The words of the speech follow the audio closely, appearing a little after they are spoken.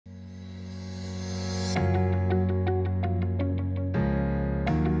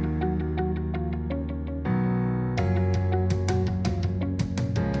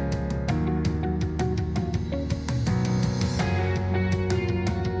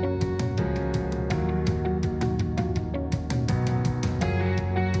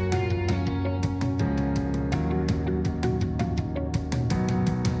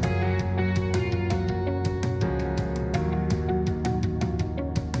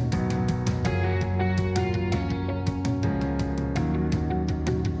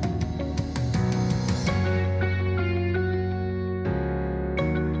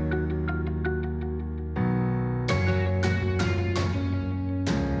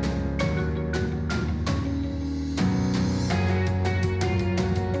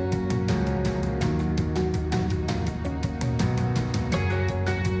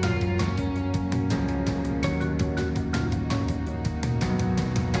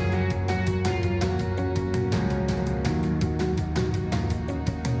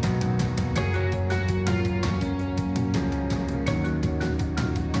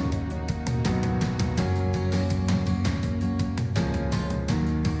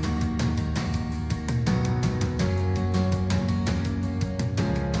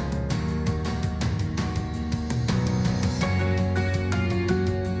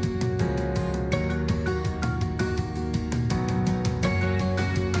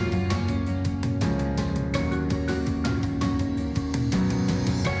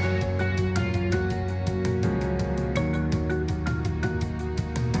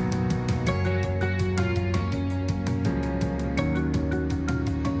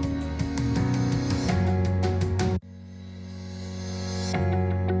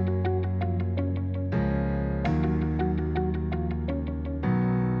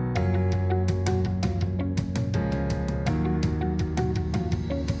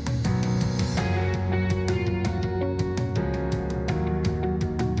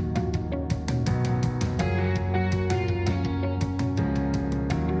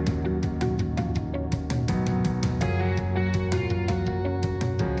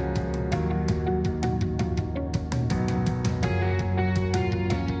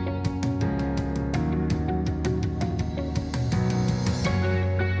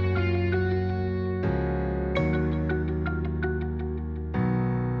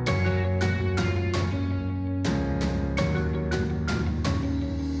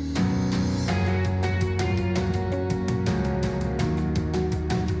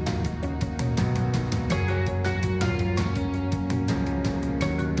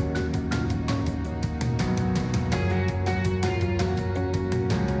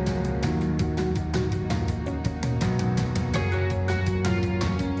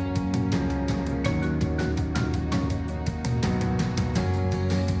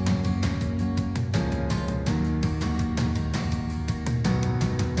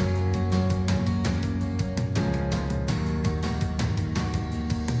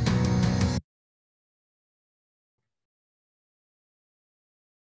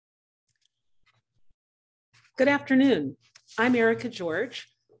Good afternoon. I'm Erica George,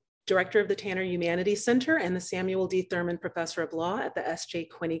 Director of the Tanner Humanities Center and the Samuel D. Thurman Professor of Law at the S.J.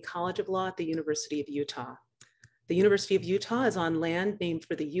 Quinney College of Law at the University of Utah. The University of Utah is on land named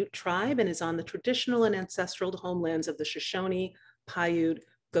for the Ute tribe and is on the traditional and ancestral homelands of the Shoshone, Paiute,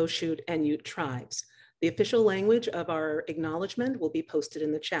 Goshute, and Ute tribes. The official language of our acknowledgement will be posted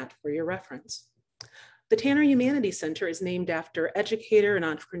in the chat for your reference. The Tanner Humanities Center is named after educator and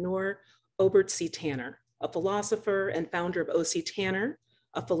entrepreneur Obert C. Tanner, a philosopher and founder of O.C. Tanner,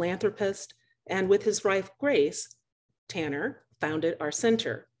 a philanthropist, and with his wife Grace, Tanner founded our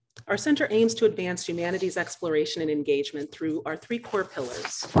center. Our center aims to advance humanities exploration and engagement through our three core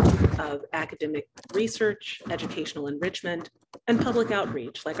pillars of academic research, educational enrichment, and public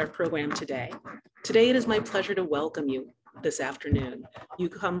outreach, like our program today. Today, it is my pleasure to welcome you this afternoon. You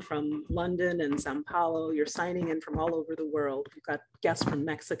come from London and Sao Paulo. You're signing in from all over the world. We've got guests from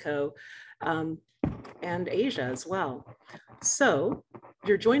Mexico and Asia as well. So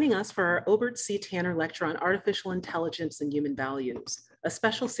you're joining us for our Obert C. Tanner Lecture on Artificial Intelligence and Human Values, a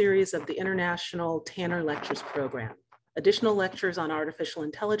special series of the International Tanner Lectures program. Additional lectures on artificial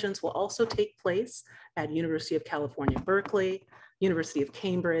intelligence will also take place at University of California Berkeley, University of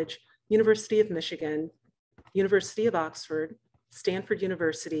Cambridge, University of Michigan, University of Oxford, Stanford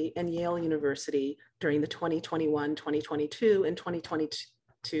University, and Yale University during the 2021, 2022, and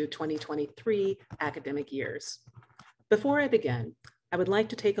 2022-2023 academic years. Before I begin, I would like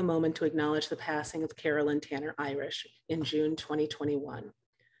to take a moment to acknowledge the passing of Carolyn Tanner Irish in June 2021.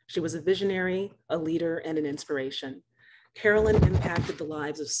 She was a visionary, a leader, and an inspiration. Carolyn impacted the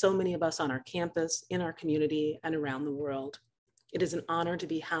lives of so many of us on our campus, in our community, and around the world. It is an honor to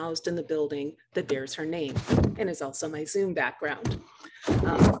be housed in the building that bears her name and is also my Zoom background. Her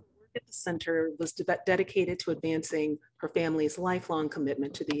work at the center was dedicated to advancing her family's lifelong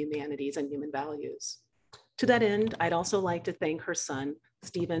commitment to the humanities and human values. To that end, I'd also like to thank her son,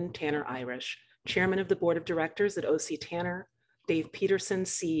 Stephen Tanner Irish, chairman of the board of directors at O.C. Tanner, Dave Peterson,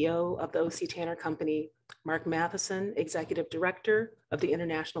 CEO of the O.C. Tanner Company, Mark Matheson, executive director of the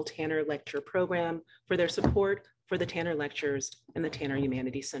International Tanner Lecture Program, for their support for the Tanner Lectures and the Tanner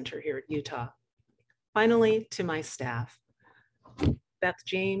Humanities Center here at Utah. Finally, to my staff, Beth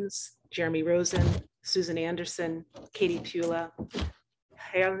James, Jeremy Rosen, Susan Anderson, Katie Pula,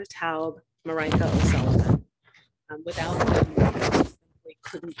 Hannah Taub, Marika O'Sullivan. Without them, we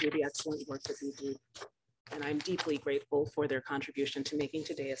couldn't do the excellent work that we do. And I'm deeply grateful for their contribution to making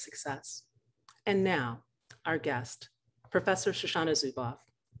today a success. And now, our guest, Professor Shoshana Zuboff.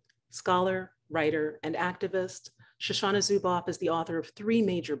 Scholar, writer, and activist, Shoshana Zuboff is the author of 3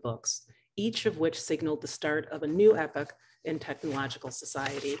 major books, each of which signaled the start of a new epoch in technological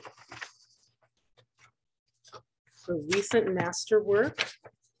society. Her recent masterwork,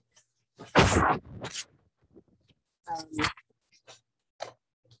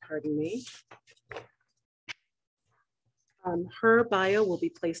 pardon me. Her bio will be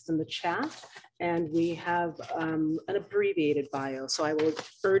placed in the chat, and we have an abbreviated bio, so I will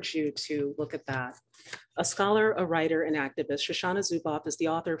urge you to look at that. A scholar, a writer, and activist, Shoshana Zuboff is the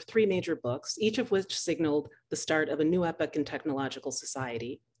author of 3 major books, each of which signaled the start of a new epoch in technological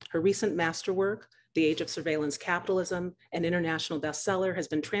society. Her recent masterwork, The Age of Surveillance Capitalism, an international bestseller, has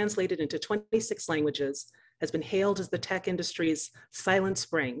been translated into 26 languages, has been hailed as the tech industry's silent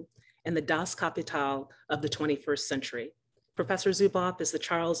spring and the Das Kapital of the 21st century. Professor Zuboff is the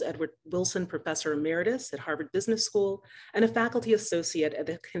Charles Edward Wilson Professor Emeritus at Harvard Business School and a faculty associate at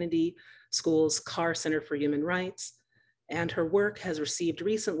the Kennedy School's Carr Center for Human Rights. And her work has received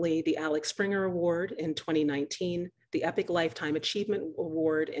recently the Alex Springer Award in 2019, the Epic Lifetime Achievement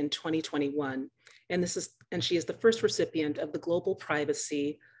Award in 2021. And she is the first recipient of the Global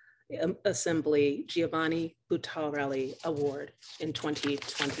Privacy Assembly Giovanni Buttarelli Award in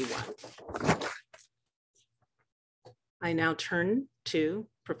 2021. I now turn to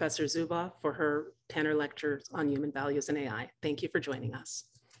Professor Zuboff for her Tanner Lectures on Human Values and AI. Thank you for joining us.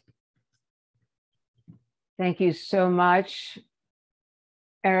 Thank you so much,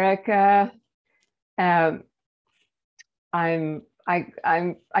 Erica. I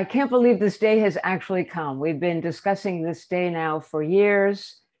can't believe this day has actually come. We've been discussing this day now for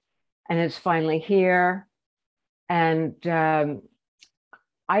years, and it's finally here. And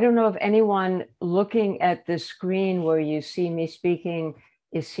I don't know if anyone looking at the screen where you see me speaking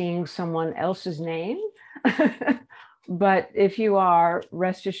is seeing someone else's name. But if you are,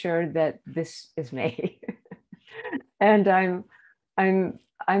 rest assured that this is me. And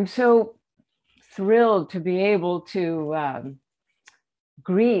I'm so thrilled to be able to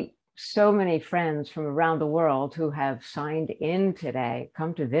greet so many friends from around the world who have signed in today,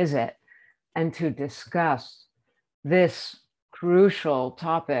 come to visit. and to discuss this crucial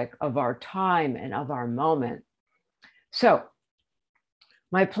topic of our time and of our moment. So,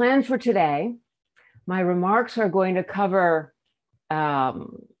 my plan for today, my remarks are going to cover,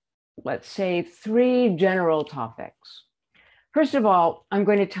 let's say, 3 general topics. First of all, I'm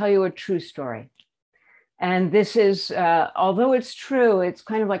going to tell you a true story. And this is, although it's true, it's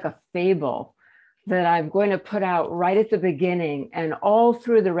kind of like a fable that I'm going to put out right at the beginning and all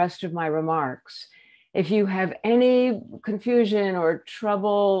through the rest of my remarks. If you have any confusion or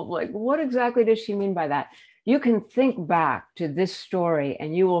trouble, like what exactly does she mean by that? You can think back to this story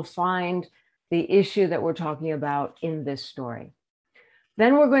and you will find the issue that we're talking about in this story.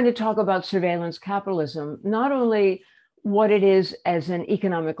 Then we're going to talk about surveillance capitalism, not only what it is as an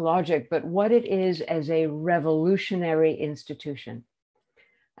economic logic, but what it is as a revolutionary institution.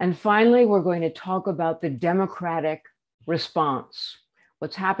 And finally, we're going to talk about the democratic response,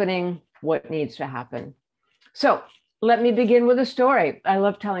 what's happening, what needs to happen. So let me begin with a story. I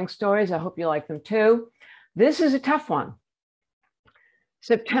love telling stories. I hope you like them too. This is a tough one.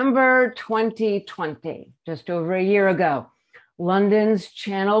 September 2020, just over a year ago, London's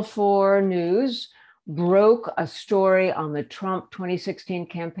Channel 4 News broke a story on the Trump 2016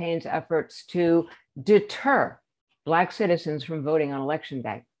 campaign's efforts to deter Black citizens from voting on election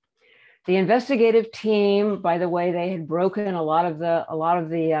day. The investigative team, by the way, they had broken a lot of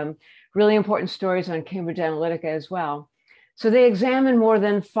the really important stories on Cambridge Analytica as well. So they examined more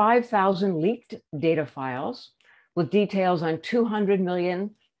than 5,000 leaked data files with details on 200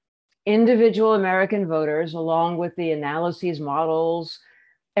 million individual American voters, along with the analyses, models,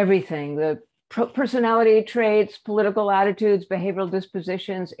 everything, the personality traits, political attitudes, behavioral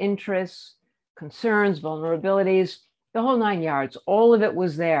dispositions, interests, concerns, vulnerabilities, the whole 9 yards. All of it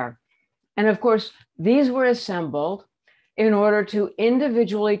was there. And of course, these were assembled in order to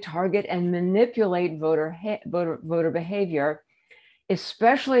individually target and manipulate voter behavior,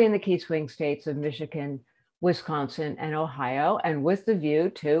 especially in the key swing states of Michigan, Wisconsin, and Ohio, and with the view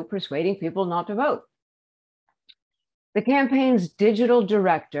to persuading people not to vote. The campaign's digital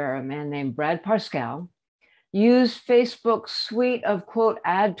director, a man named Brad Parscale, used Facebook's suite of, quote,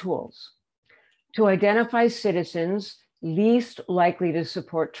 ad tools to identify citizens least likely to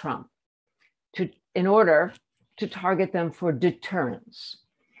support Trump in order to target them for deterrence.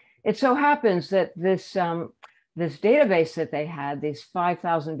 It so happens that this database that they had, these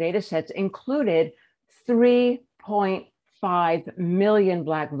 5,000 data sets, included 3.5 million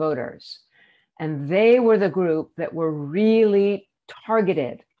Black voters. And they were the group that were really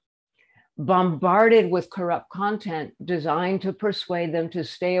targeted, bombarded with corrupt content designed to persuade them to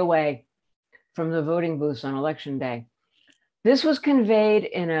stay away from the voting booths on election day. This was conveyed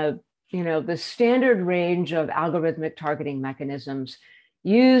in the standard range of algorithmic targeting mechanisms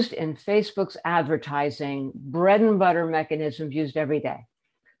used in Facebook's advertising, bread and butter mechanisms used every day.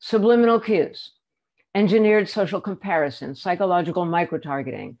 Subliminal cues, engineered social comparison, psychological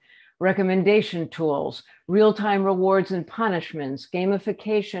micro-targeting, recommendation tools, real-time rewards and punishments,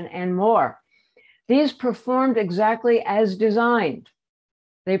 gamification, and more. These performed exactly as designed.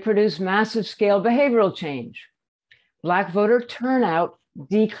 They produced massive scale behavioral change. Black voter turnout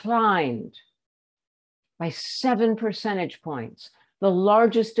declined by 7 percentage points, the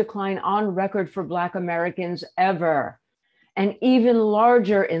largest decline on record for Black Americans ever, and even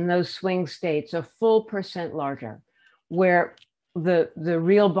larger in those swing states, a full percent larger, where the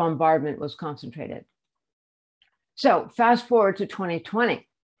real bombardment was concentrated. So fast forward to 2020,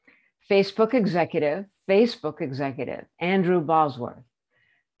 Facebook executive Andrew Bosworth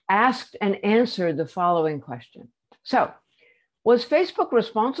asked and answered the following question. So, was Facebook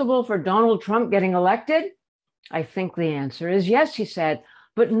responsible for Donald Trump getting elected? I think the answer is yes, he said,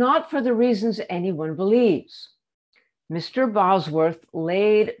 but not for the reasons anyone believes. Mr. Bosworth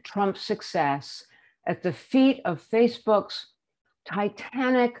laid Trump's success at the feet of Facebook's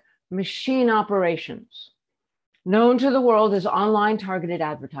titanic machine operations, known to the world as online targeted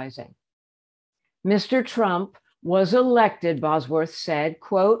advertising. Mr. Trump was elected, Bosworth said,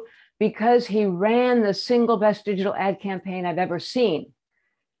 quote, because he ran the single best digital ad campaign I've ever seen.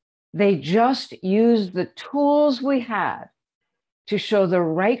 They just used the tools we had to show the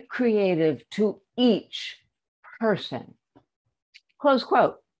right creative to each person. Close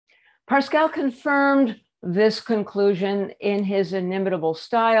quote. Parscale confirmed this conclusion in his inimitable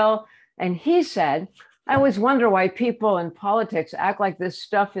style, and he said, I always wonder why people in politics act like this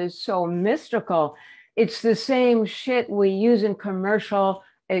stuff is so mystical. It's the same shit we use in commercial.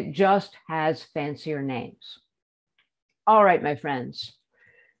 It just has fancier names. All right, my friends,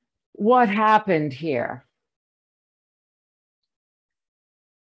 what happened here?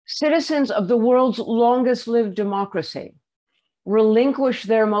 Citizens of the world's longest lived democracy relinquish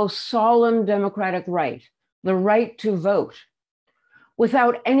their most solemn democratic right, the right to vote,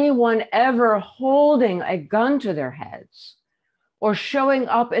 without anyone ever holding a gun to their heads or showing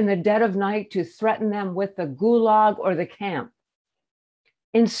up in the dead of night to threaten them with the gulag or the camp.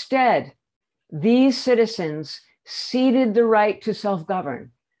 Instead, these citizens ceded the right to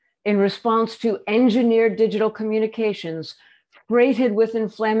self-govern in response to engineered digital communications freighted with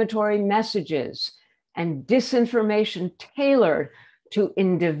inflammatory messages and disinformation tailored to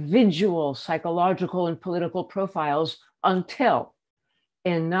individual psychological and political profiles until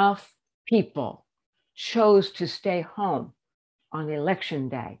enough people chose to stay home on election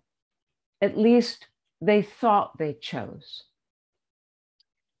day. At least they thought they chose.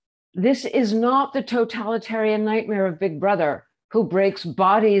 This is not the totalitarian nightmare of Big Brother, who breaks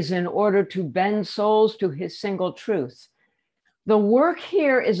bodies in order to bend souls to his single truth. The work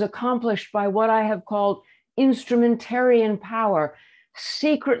here is accomplished by what I have called instrumentarian power,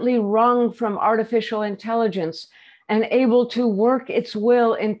 secretly wrung from artificial intelligence and able to work its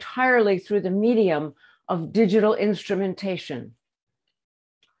will entirely through the medium of digital instrumentation.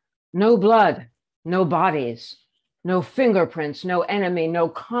 No blood, no bodies, no fingerprints, no enemy, no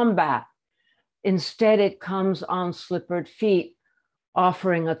combat. Instead, it comes on slippered feet,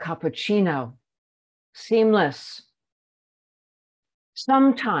 offering a cappuccino, seamless.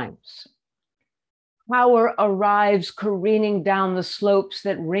 Sometimes power arrives careening down the slopes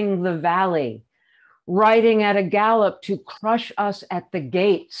that ring the valley, riding at a gallop to crush us at the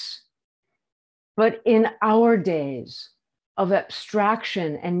gates. But in our days of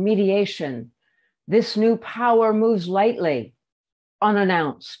abstraction and mediation, this new power moves lightly,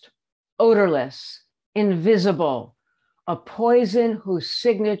 unannounced, odorless, invisible, a poison whose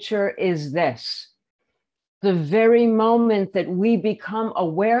signature is this. The very moment that we become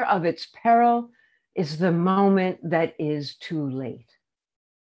aware of its peril is the moment that is too late.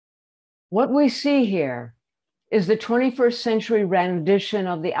 What we see here is the 21st century rendition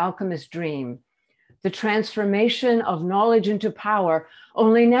of the alchemist's dream, the transformation of knowledge into power,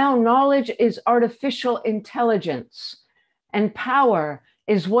 only now knowledge is artificial intelligence, and power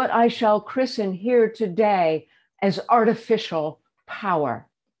is what I shall christen here today as artificial power.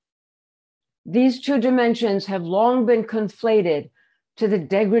 These two dimensions have long been conflated to the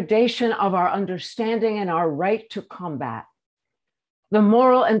degradation of our understanding and our right to combat. The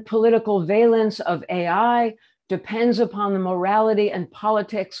moral and political valence of AI depends upon the morality and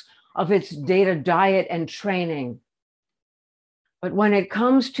politics of its data diet and training. But when it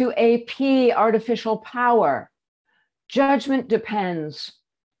comes to AP, artificial power, judgment depends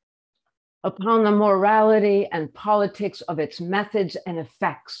upon the morality and politics of its methods and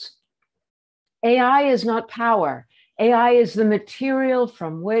effects. AI is not power. AI is the material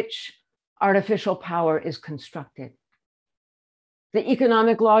from which artificial power is constructed. The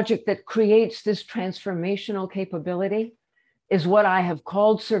economic logic that creates this transformational capability is what I have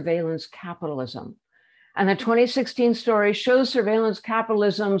called surveillance capitalism. And the 2016 story shows surveillance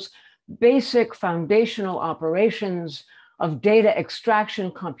capitalism's basic foundational operations of data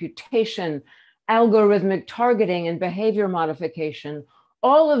extraction, computation, algorithmic targeting, and behavior modification,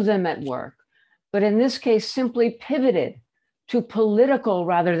 all of them at work, but in this case, simply pivoted to political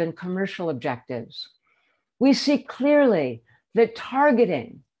rather than commercial objectives. We see clearly that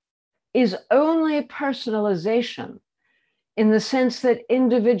targeting is only personalization in the sense that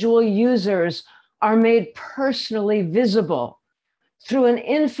individual users are made personally visible through an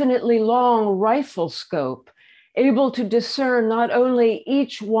infinitely long rifle scope, able to discern not only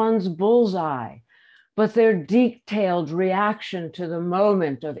each one's bullseye, but their detailed reaction to the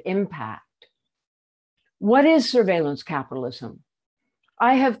moment of impact. What is surveillance capitalism?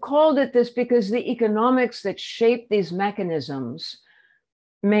 I have called it this because the economics that shape these mechanisms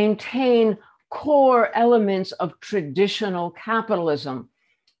maintain core elements of traditional capitalism: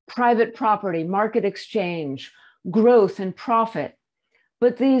 private property, market exchange, growth, and profit.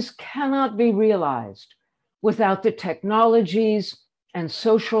 But these cannot be realized without the technologies and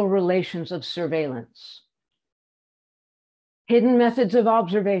social relations of surveillance. Hidden methods of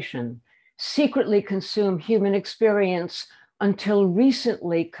observation secretly consume human experience until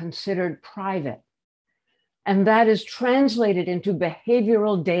recently considered private. And that is translated into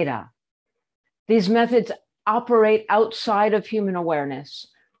behavioral data. These methods operate outside of human awareness,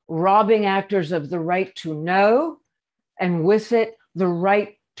 robbing actors of the right to know, and with it, the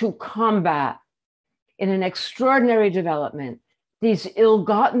right to combat. In an extraordinary development, these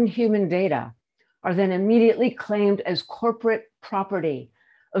ill-gotten human data are then immediately claimed as corporate property,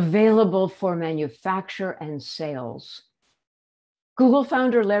 available for manufacture and sales. Google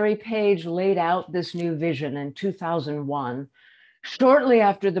founder Larry Page laid out this new vision in 2001, shortly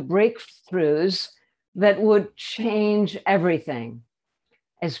after the breakthroughs that would change everything.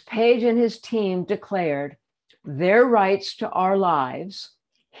 As Page and his team declared their rights to our lives,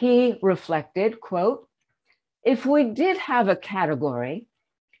 he reflected, quote, "If we did have a category,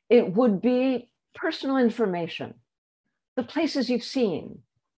 it would be personal information, the places you've seen,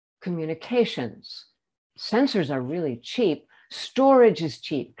 communications. Sensors are really cheap. Storage is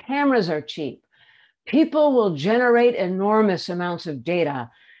cheap. Cameras are cheap. People will generate enormous amounts of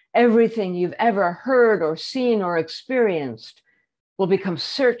data. Everything you've ever heard or seen or experienced will become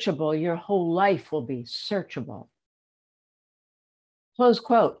searchable. Your whole life will be searchable." Close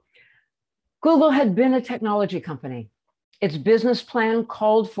quote. Google had been a technology company. Its business plan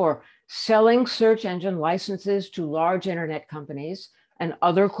called for selling search engine licenses to large internet companies and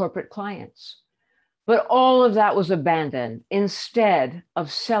other corporate clients. But all of that was abandoned. Instead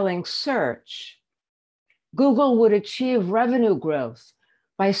of selling search, Google would achieve revenue growth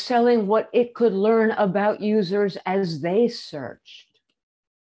by selling what it could learn about users as they searched.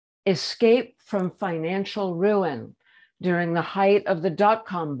 Escape from financial ruin during the height of the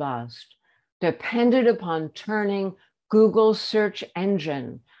dot-com bust depended upon turning Google's search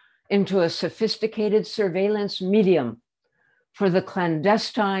engine into a sophisticated surveillance medium for the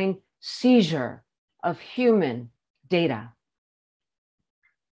clandestine seizure of human data.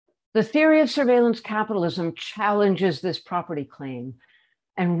 The theory of surveillance capitalism challenges this property claim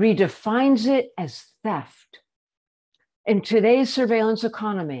and redefines it as theft. In today's surveillance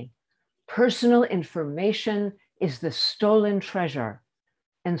economy, personal information is the stolen treasure,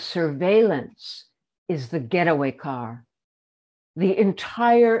 and surveillance is the getaway car. The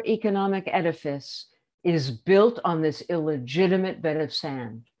entire economic edifice is built on this illegitimate bed of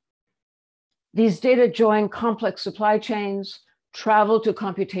sand. These data join complex supply chains, travel to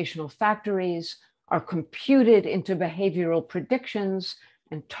computational factories, are computed into behavioral predictions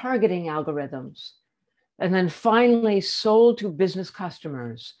and targeting algorithms, and then finally sold to business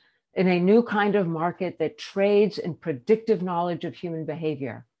customers in a new kind of market that trades in predictive knowledge of human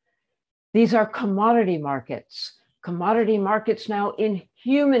behavior. These are commodity markets now in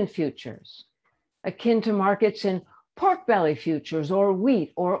human futures, akin to markets in pork belly futures or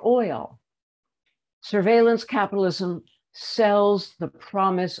wheat or oil. Surveillance capitalism sells the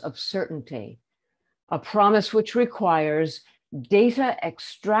promise of certainty, a promise which requires data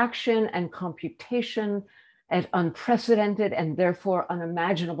extraction and computation at unprecedented and therefore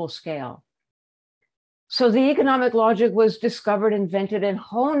unimaginable scale. So the economic logic was discovered, invented, and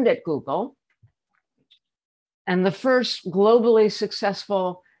honed at Google. And the first globally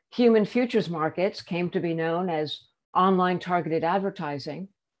successful human futures markets came to be known as online targeted advertising.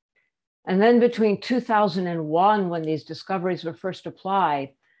 And then between 2001, when these discoveries were first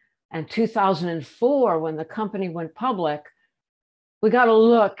applied, and 2004, when the company went public, we got to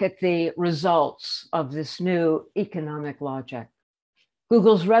look at the results of this new economic logic.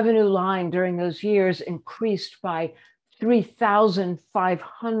 Google's revenue line during those years increased by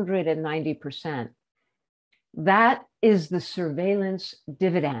 3,590%. That is the surveillance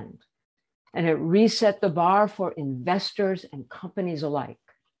dividend, and it reset the bar for investors and companies alike.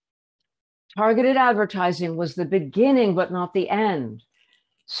 Targeted advertising was the beginning, but not the end.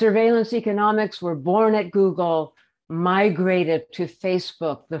 Surveillance economics were born at Google, migrated to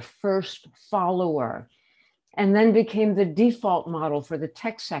Facebook, the first follower, and then became the default model for the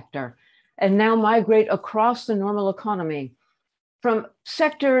tech sector, and now migrate across the normal economy from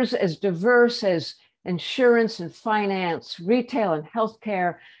sectors as diverse as insurance and finance, retail and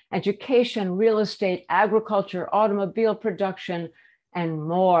healthcare, education, real estate, agriculture, automobile production, and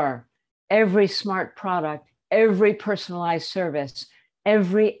more. Every smart product, every personalized service,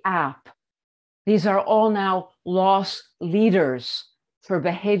 every app. These are all now loss leaders for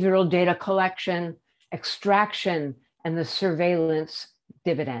behavioral data collection, extraction, and the surveillance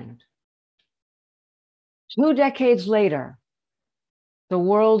dividend. 2 decades later, the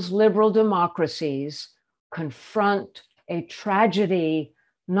world's liberal democracies confront a tragedy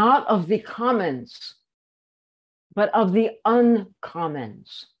not of the commons, but of the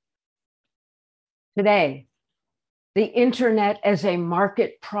uncommons. Today, the internet as a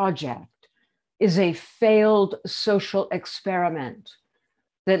market project is a failed social experiment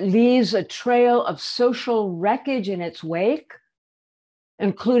that leaves a trail of social wreckage in its wake,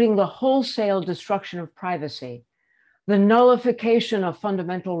 including the wholesale destruction of privacy, the nullification of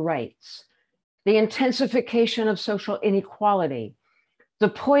fundamental rights, the intensification of social inequality, the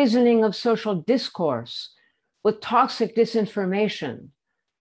poisoning of social discourse with toxic disinformation,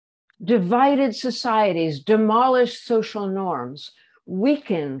 divided societies, demolished social norms,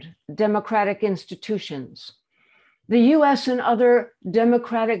 weakened democratic institutions. The US and other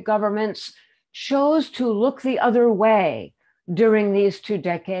democratic governments chose to look the other way during these 2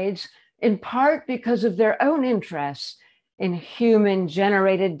 decades, in part because of their own interests in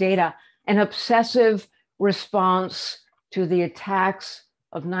human-generated data, an obsessive response to the attacks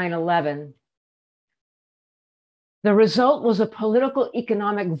of 9/11. The result was a political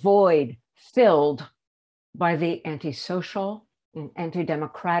economic void filled by the antisocial and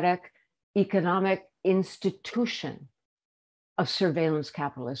anti-democratic economic institution of surveillance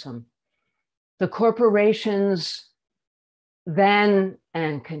capitalism. The corporations then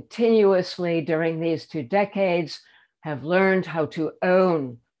and continuously during these 2 decades have learned how to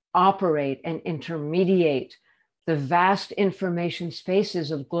own, operate, and intermediate the vast information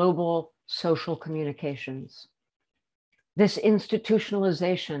spaces of global social communications. This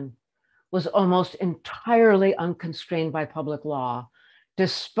institutionalization was almost entirely unconstrained by public law,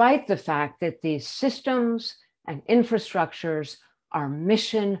 despite the fact that these systems and infrastructures are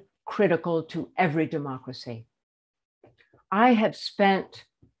mission critical to every democracy. I have spent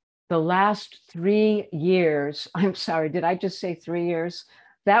the last 3 years, I'm sorry, did I just say 3 years?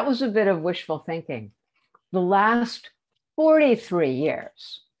 That was a bit of wishful thinking. The last 43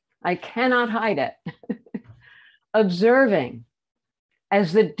 years, I cannot hide it, observing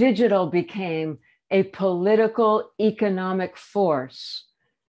as the digital became a political economic force,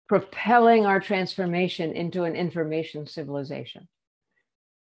 propelling our transformation into an information civilization.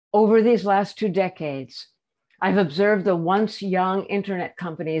 Over these last 2 decades, I've observed the once young internet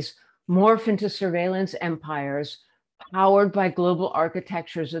companies morph into surveillance empires powered by global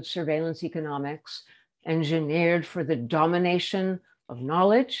architectures of surveillance economics, engineered for the domination of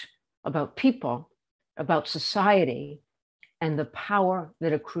knowledge about people, about society, and the power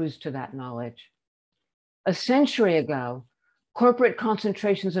that accrues to that knowledge. A century ago, corporate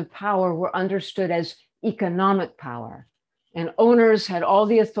concentrations of power were understood as economic power, and owners had all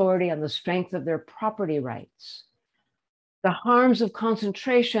the authority on the strength of their property rights. The harms of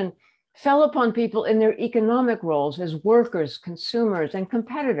concentration fell upon people in their economic roles as workers, consumers, and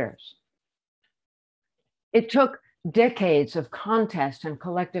competitors. It took decades of contest and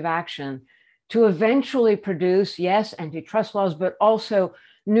collective action to eventually produce, yes, antitrust laws, but also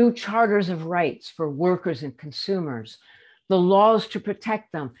new charters of rights for workers and consumers, the laws to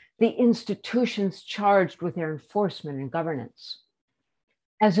protect them, the institutions charged with their enforcement and governance.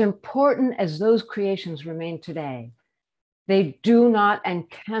 As important as those creations remain today, they do not and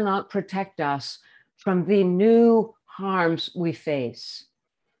cannot protect us from the new harms we face.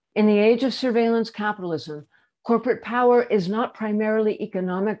 In the age of surveillance capitalism, corporate power is not primarily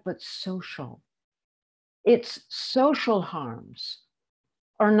economic, but social. Its social harms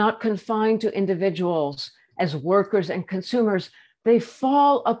are not confined to individuals as workers and consumers. They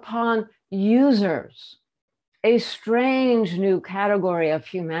fall upon users, a strange new category of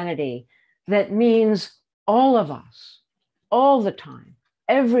humanity that means all of us, all the time,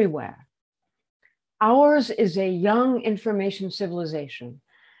 everywhere. Ours is a young information civilization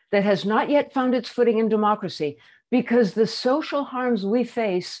that has not yet found its footing in democracy because the social harms we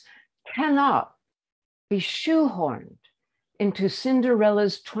face cannot be shoehorned into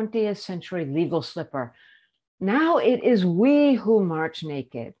Cinderella's 20th century legal slipper. Now it is we who march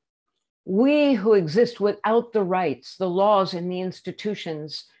naked, we who exist without the rights, the laws, and the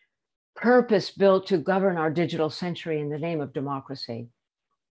institutions purpose-built to govern our digital century in the name of democracy.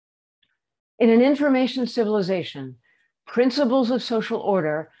 In an information civilization, principles of social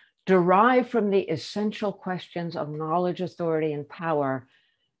order derive from the essential questions of knowledge, authority, and power.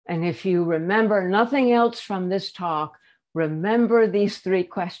 And if you remember nothing else from this talk, remember these 3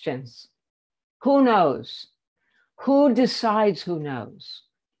 questions. Who knows? Who decides who knows?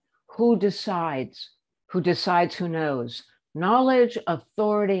 Who decides? Who decides who knows? Knowledge,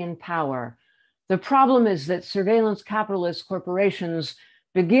 authority, and power. The problem is that surveillance capitalist corporations,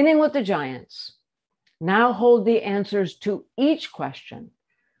 beginning with the giants, now hold the answers to each question,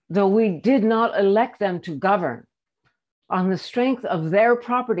 though we did not elect them to govern. On the strength of their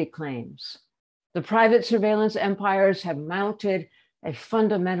property claims, the private surveillance empires have mounted a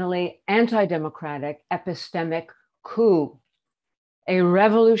fundamentally anti-democratic epistemic coup, a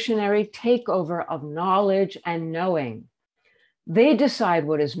revolutionary takeover of knowledge and knowing. They decide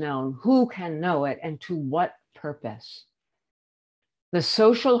what is known, who can know it, and to what purpose. The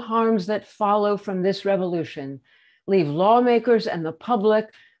social harms that follow from this revolution leave lawmakers and the public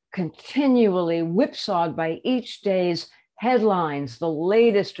continually whipsawed by each day's headlines, the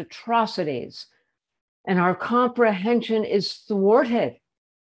latest atrocities, and our comprehension is thwarted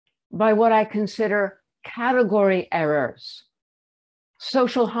by what I consider category errors,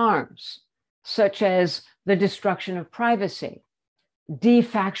 social harms, such as the destruction of privacy,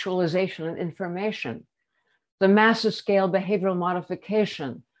 defactualization of information, the massive scale behavioral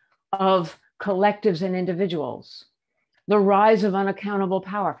modification of collectives and individuals, the rise of unaccountable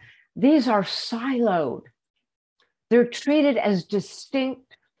power. These are siloed. They're treated as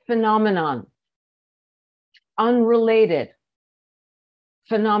distinct phenomenon, unrelated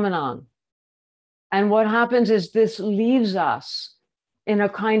phenomenon. And what happens is this leaves us in a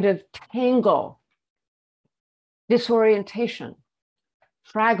kind of tangle, disorientation,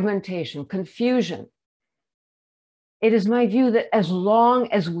 fragmentation, confusion. It is my view that as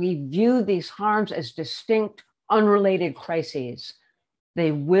long as we view these harms as distinct, unrelated crises,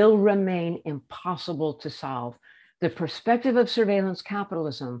 they will remain impossible to solve. The perspective of surveillance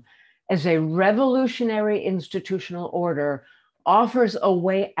capitalism as a revolutionary institutional order offers a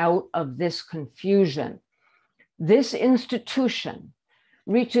way out of this confusion. This institution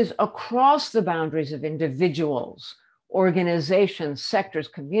reaches across the boundaries of individuals, organizations, sectors,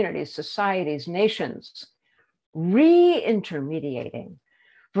 communities, societies, nations, re-intermediating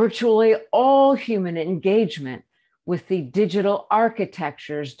virtually all human engagement with the digital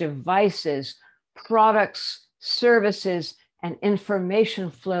architectures, devices, products, services, and information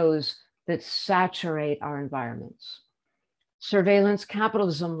flows that saturate our environments. Surveillance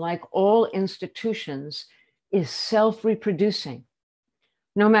capitalism, like all institutions, is self-reproducing.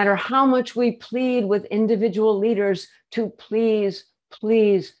 No matter how much we plead with individual leaders to please,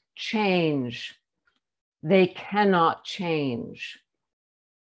 please change, they cannot change.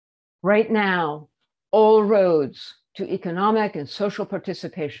 Right now, all roads to economic and social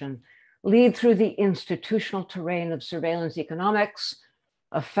participation lead through the institutional terrain of surveillance economics,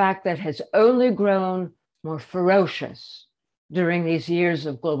 a fact that has only grown more ferocious during these years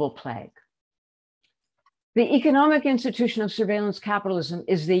of global plague. The economic institution of surveillance capitalism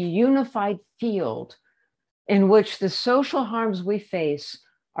is the unified field in which the social harms we face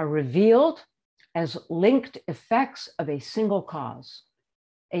are revealed as linked effects of a single cause,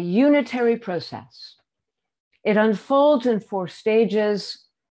 a unitary process. It unfolds in 4 stages,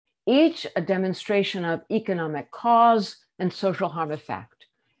 each a demonstration of economic cause and social harm effect,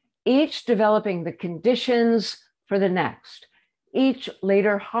 each developing the conditions for the next, each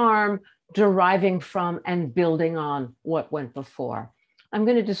later harm deriving from and building on what went before. I'm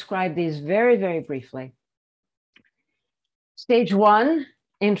going to describe these very, very briefly. Stage 1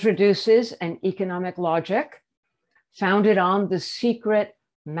 introduces an economic logic founded on the secret,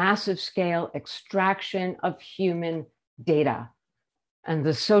 massive scale extraction of human data. And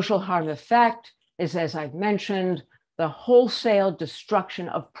the social harm effect is, as I've mentioned, the wholesale destruction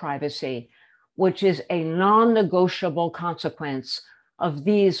of privacy, which is a non-negotiable consequence of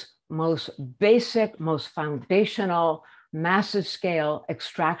these most basic, most foundational, massive scale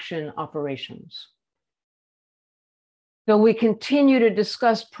extraction operations. So we continue to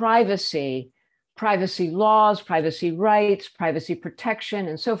discuss privacy, privacy laws, privacy rights, privacy protection,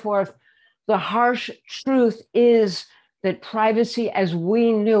 and so forth. The harsh truth is that privacy as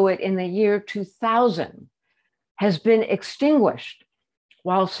we knew it in the year 2000 has been extinguished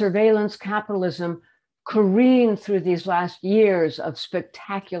while surveillance capitalism careened through these last years of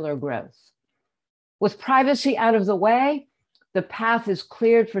spectacular growth. With privacy out of the way, the path is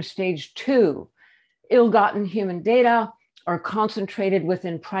cleared for stage 2. Ill-gotten human data are concentrated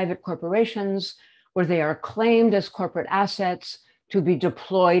within private corporations where they are claimed as corporate assets to be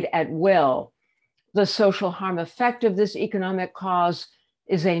deployed at will. The social harm effect of this economic cause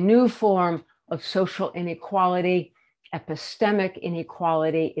is a new form of social inequality, epistemic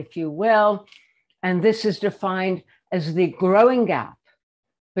inequality, if you will. And this is defined as the growing gap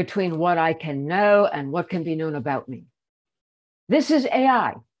between what I can know and what can be known about me. This is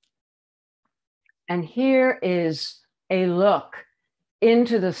AI. And here is a look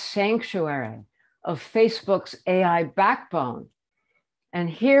into the sanctuary of Facebook's AI backbone. And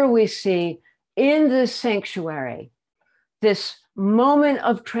here we see in this sanctuary, this moment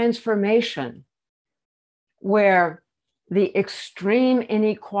of transformation where the extreme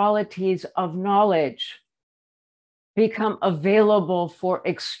inequalities of knowledge become available for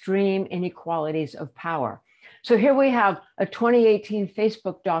extreme inequalities of power. So here we have a 2018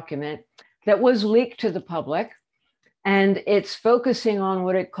 Facebook document that was leaked to the public, and it's focusing on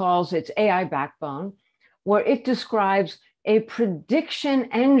what it calls its AI backbone, where it describes a prediction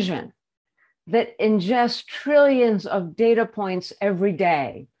engine that ingests trillions of data points every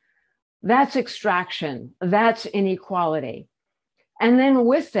day. That's extraction, that's inequality. And then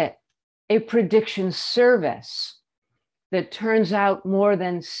with it, a prediction service that turns out more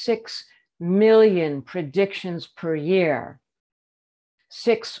than 6 million predictions per year.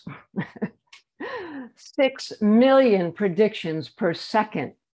 6 million predictions per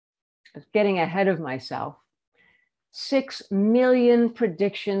second. I was getting ahead of myself. 6 million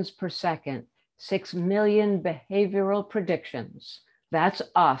predictions per second. 6 million behavioral predictions. That's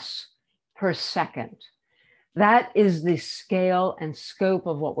us per second. That is the scale and scope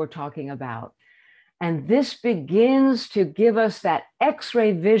of what we're talking about. And this begins to give us that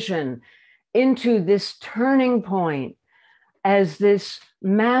X-ray vision into this turning point as this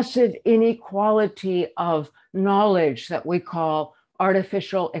massive inequality of knowledge that we call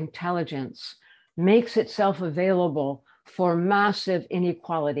artificial intelligence makes itself available for massive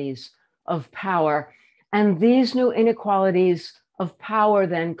inequalities of power. And these new inequalities of power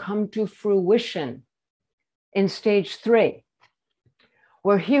then come to fruition in stage 3,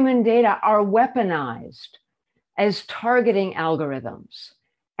 where human data are weaponized as targeting algorithms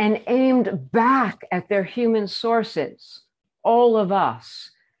and aimed back at their human sources, all of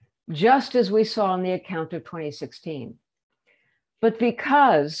us, just as we saw in the account of 2016. But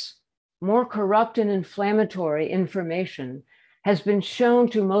because more corrupt and inflammatory information has been shown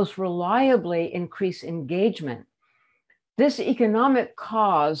to most reliably increase engagement, this economic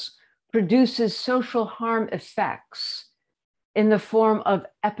cause produces social harm effects in the form of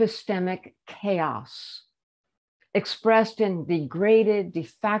epistemic chaos, expressed in degraded,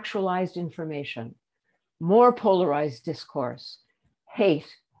 defactualized information, more polarized discourse,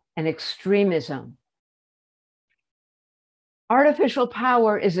 hate, and extremism. Artificial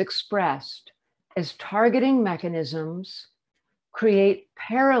power is expressed as targeting mechanisms create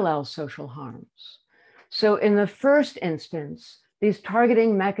parallel social harms. So in the first instance, these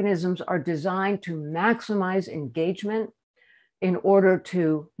targeting mechanisms are designed to maximize engagement in order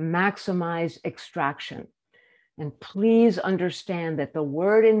to maximize extraction. And please understand that the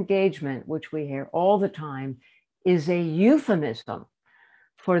word engagement, which we hear all the time, is a euphemism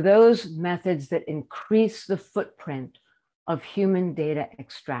for those methods that increase the footprint of human data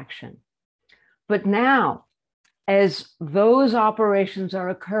extraction. But now, as those operations are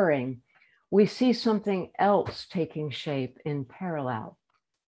occurring, we see something else taking shape in parallel.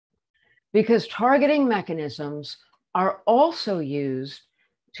 Because targeting mechanisms are also used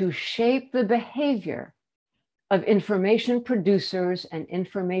to shape the behavior of information producers and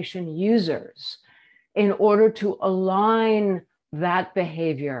information users in order to align that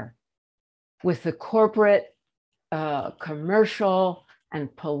behavior with the corporate, commercial,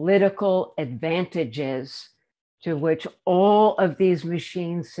 and political advantages to which all of these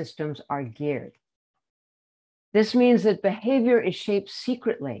machine systems are geared. This means that behavior is shaped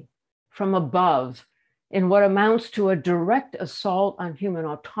secretly from above in what amounts to a direct assault on human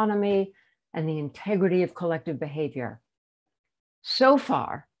autonomy and the integrity of collective behavior. So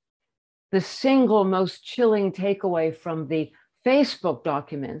far, the single most chilling takeaway from the Facebook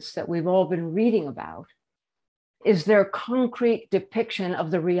documents that we've all been reading about is their concrete depiction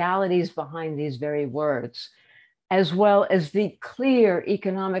of the realities behind these very words, as well as the clear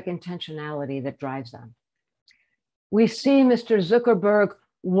economic intentionality that drives them. We see Mr. Zuckerberg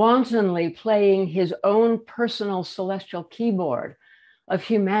wantonly playing his own personal celestial keyboard of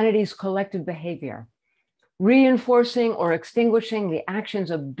humanity's collective behavior, reinforcing or extinguishing the actions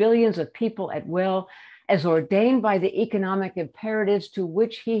of billions of people at will as ordained by the economic imperatives to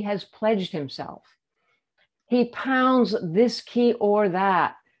which he has pledged himself. He pounds this key or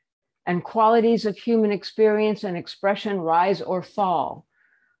that, and qualities of human experience and expression rise or fall.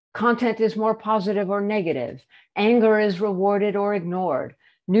 Content is more positive or negative. Anger is rewarded or ignored.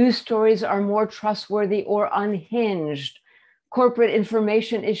 News stories are more trustworthy or unhinged. Corporate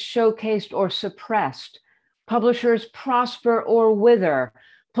information is showcased or suppressed. Publishers prosper or wither.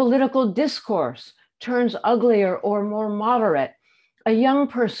 Political discourse turns uglier or more moderate. A young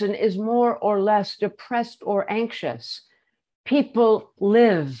person is more or less depressed or anxious. People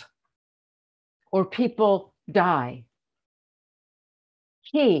live or people die.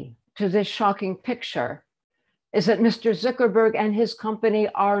 Key to this shocking picture is that Mr. Zuckerberg and his company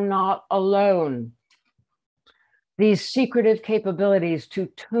are not alone. These secretive capabilities to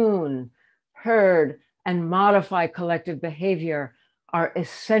tune, herd, and modify collective behavior are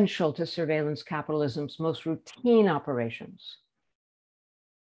essential to surveillance capitalism's most routine operations.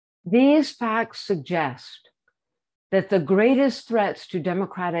 These facts suggest that the greatest threats to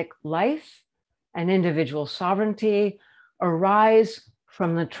democratic life and individual sovereignty arise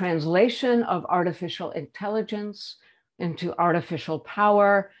from the translation of artificial intelligence into artificial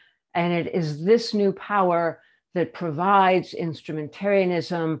power, and it is this new power that provides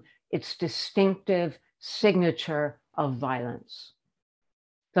instrumentarianism its distinctive signature of violence.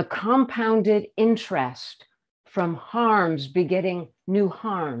 The compounded interest from harms begetting new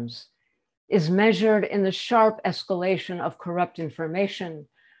harms is measured in the sharp escalation of corrupt information,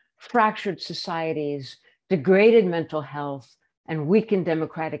 fractured societies, degraded mental health, and weakened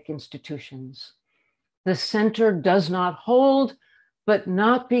democratic institutions. The center does not hold, but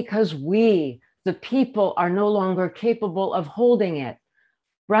not because we, the people, are no longer capable of holding it.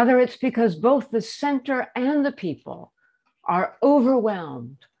 Rather, it's because both the center and the people are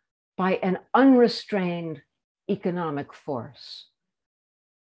overwhelmed by an unrestrained economic force.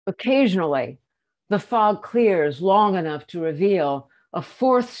 Occasionally, the fog clears long enough to reveal a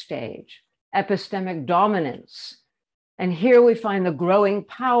fourth stage, epistemic dominance. And here we find the growing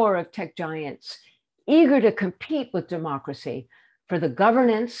power of tech giants, eager to compete with democracy for the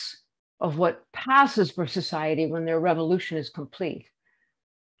governance of what passes for society when their revolution is complete.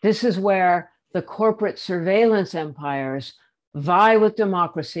 This is where the corporate surveillance empires vie with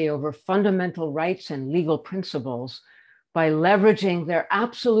democracy over fundamental rights and legal principles by leveraging their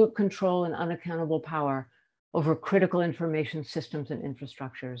absolute control and unaccountable power over critical information systems and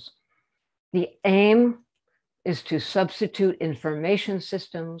infrastructures. The aim is to substitute information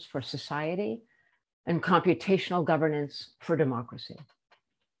systems for society and computational governance for democracy.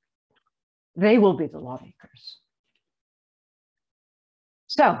 They will be the lawmakers.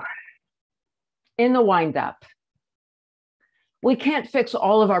 So, in the windup, we can't fix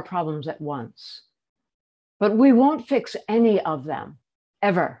all of our problems at once, but we won't fix any of them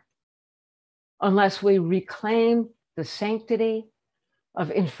ever unless we reclaim the sanctity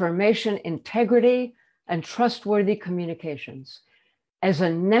of information integrity and trustworthy communications as a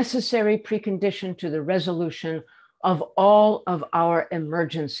necessary precondition to the resolution of all of our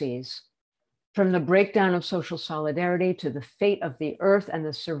emergencies, from the breakdown of social solidarity to the fate of the earth and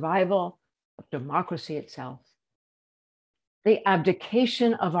the survival of democracy itself. The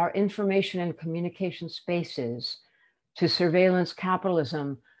abdication of our information and communication spaces to surveillance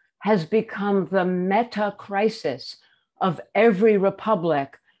capitalism has become the meta crisis of every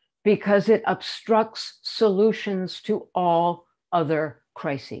republic because it obstructs solutions to all other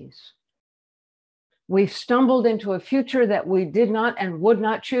crises. We've stumbled into a future that we did not and would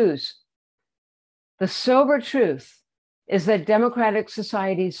not choose. The sober truth is that democratic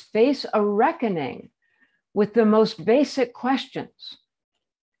societies face a reckoning with the most basic questions.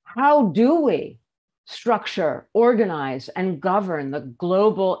 How do we structure, organize, and govern the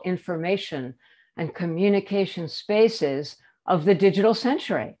global information and communication spaces of the digital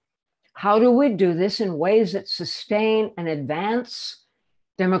century? How do we do this in ways that sustain and advance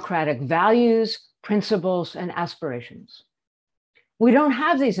democratic values, principles, and aspirations? We don't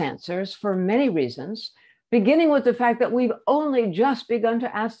have these answers for many reasons, beginning with the fact that we've only just begun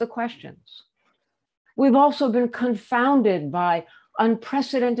to ask the questions. We've also been confounded by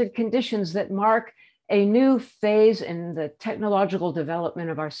unprecedented conditions that mark a new phase in the technological development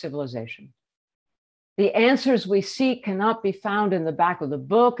of our civilization. The answers we seek cannot be found in the back of the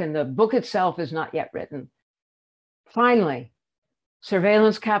book, and the book itself is not yet written. Finally,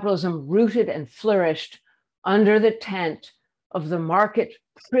 surveillance capitalism rooted and flourished under the tent of the market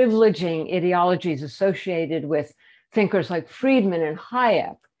privileging ideologies associated with thinkers like Friedman and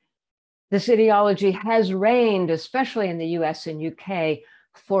Hayek. This ideology has reigned, especially in the US and UK,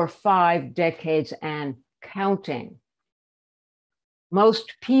 for 5 decades and counting.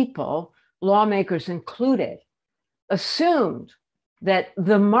 Most people, lawmakers included, assumed that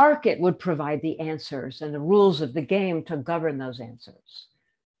the market would provide the answers and the rules of the game to govern those answers.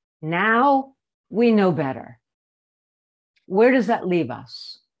 Now we know better. Where does that leave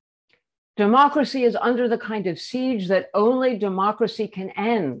us? Democracy is under the kind of siege that only democracy can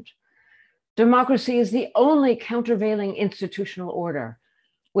end. Democracy is the only countervailing institutional order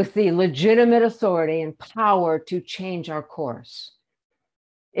with the legitimate authority and power to change our course.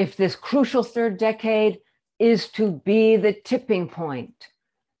 If this crucial 3rd decade is to be the tipping point,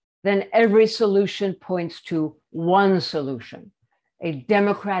 then every solution points to one solution, a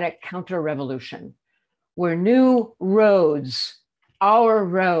democratic counter-revolution, where new roads, our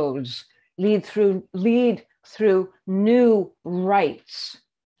roads, lead through new rights,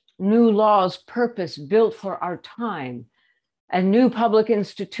 new laws, purpose built for our time, and new public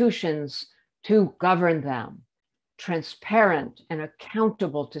institutions to govern them, transparent and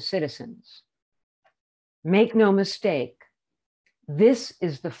accountable to citizens. Make no mistake, this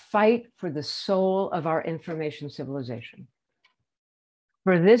is the fight for the soul of our information civilization.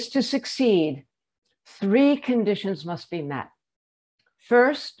 For this to succeed, 3 conditions must be met.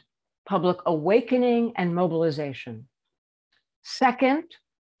 First, public awakening and mobilization. Second,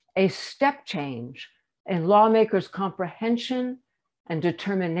 a step change in lawmakers' comprehension and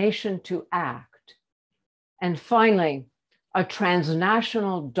determination to act. And finally, a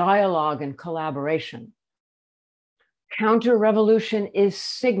transnational dialogue and collaboration. Counter-revolution is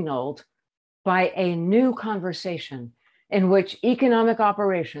signaled by a new conversation in which economic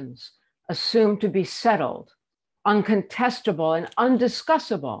operations assumed to be settled, uncontestable, and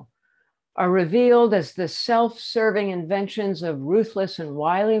undiscussable are revealed as the self-serving inventions of ruthless and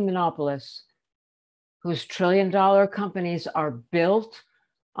wily monopolists whose trillion-dollar companies are built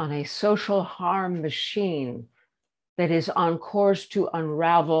on a social harm machine that is on course to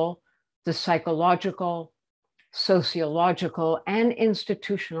unravel the psychological, sociological, and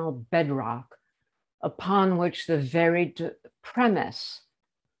institutional bedrock upon which the very premise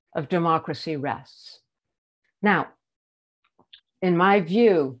of democracy rests. Now, in my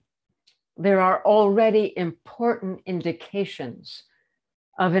view, there are already important indications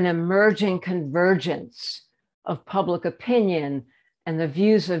of an emerging convergence of public opinion and the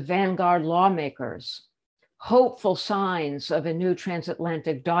views of vanguard lawmakers, hopeful signs of a new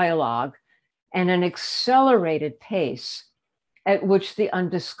transatlantic dialogue, and an accelerated pace at which the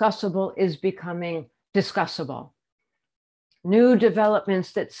undiscussable is becoming discussable. New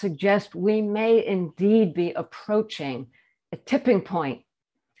developments that suggest we may indeed be approaching a tipping point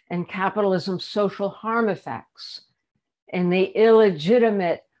in capitalism's social harm effects, in the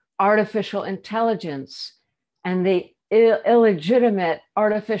illegitimate artificial intelligence and the illegitimate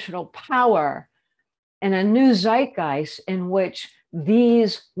artificial power, and a new zeitgeist in which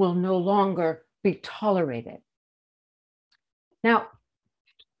these will no longer be tolerated. Now,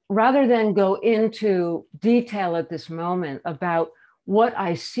 rather than go into detail at this moment about what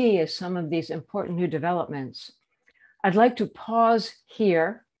I see as some of these important new developments, I'd like to pause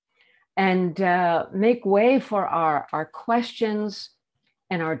here and make way for our questions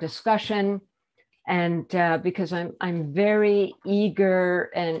and our discussion. And because I'm very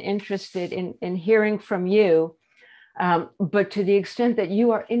eager and interested in hearing from you, but to the extent that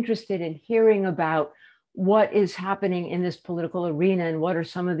you are interested in hearing about what is happening in this political arena and what are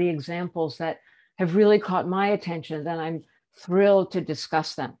some of the examples that have really caught my attention, then I'm thrilled to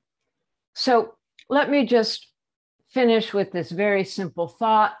discuss them. So let me just finish with this very simple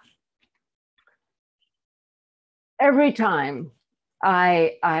thought. Every time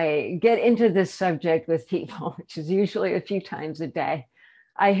I get into this subject with people, which is usually a few times a day,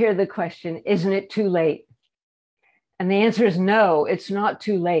 I hear the question, isn't it too late? And the answer is no, it's not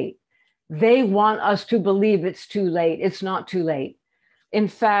too late. They want us to believe it's too late. It's not too late. In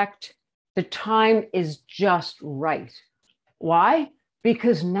fact, the time is just right. Why?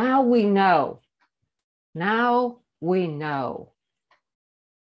 Because now we know. Now we know.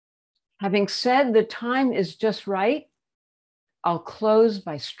 Having said the time is just right, I'll close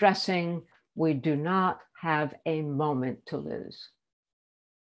by stressing we do not have a moment to lose.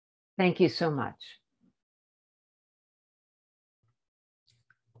 Thank you so much.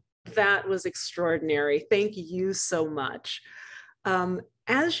 That was extraordinary. Thank you so much.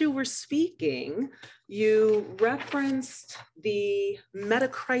 As you were speaking, you referenced the meta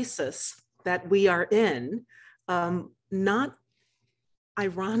crisis that we are in, not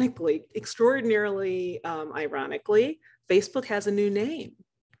ironically, extraordinarily ironically, Facebook has a new name.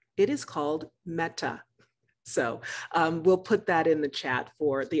 It is called Meta. So we'll put that in the chat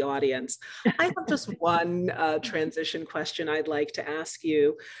for the audience. I have just one transition question I'd like to ask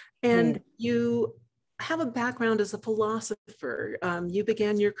you. And you have a background as a philosopher. You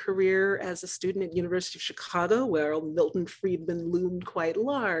began your career as a student at University of Chicago, where Milton Friedman loomed quite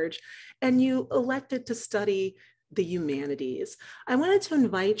large, and you elected to study the humanities. I wanted to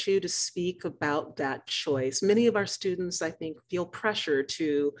invite you to speak about that choice. Many of our students, I think, feel pressure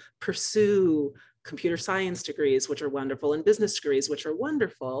to pursue computer science degrees, which are wonderful, and business degrees, which are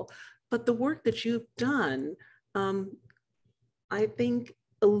wonderful. But the work that you've done, I think,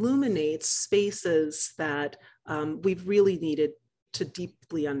 illuminates spaces that we've really needed to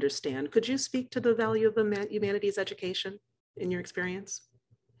deeply understand. Could you speak to the value of the humanities education in your experience?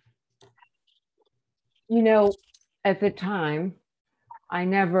 You know, at the time, I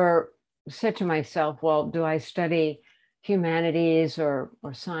never said to myself, well, do I study humanities or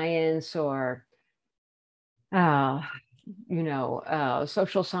science or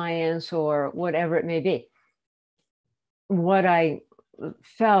social science or whatever it may be. What I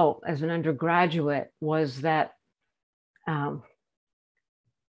felt as an undergraduate was that I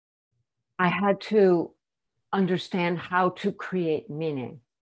had to understand how to create meaning.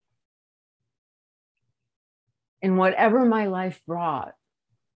 In whatever my life brought,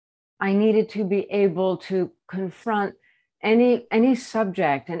 I needed to be able to confront any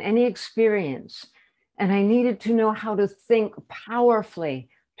subject and any experience And I needed to know how to think powerfully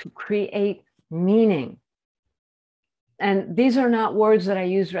to create meaning. And these are not words that I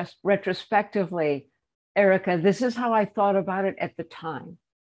use retrospectively, Erica. This is how I thought about it at the time.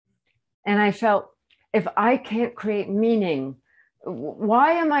 And I felt, if I can't create meaning,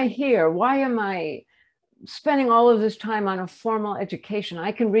 why am I here? Why am I spending all of this time on a formal education?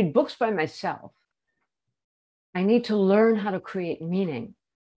 I can read books by myself. I need to learn how to create meaning.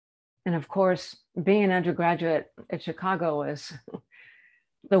 And of course, being an undergraduate at Chicago was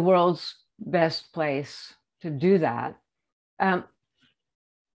the world's best place to do that.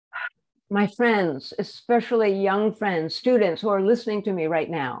 My friends, especially young friends, students who are listening to me right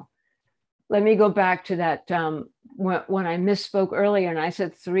now, let me go back to that when I misspoke earlier and I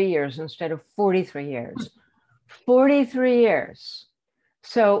said 3 years instead of 43 years. 43 years.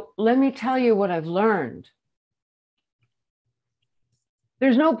 So let me tell you what I've learned.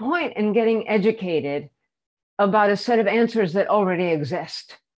 There's no point in getting educated about a set of answers that already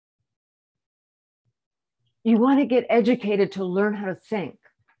exist. You want to get educated to learn how to think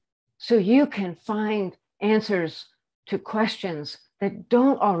so you can find answers to questions that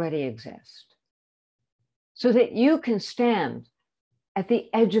don't already exist, so that you can stand at the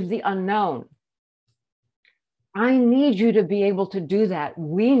edge of the unknown. I need you to be able to do that.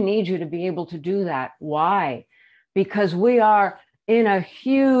 We need you to be able to do that. Why? Because we are in a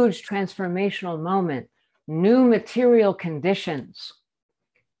huge transformational moment, new material conditions.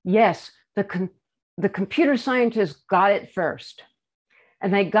 Yes, the computer scientists got it first,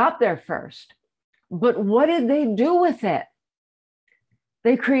 and they got there first. But what did they do with it?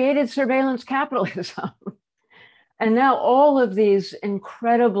 They created surveillance capitalism. And now all of these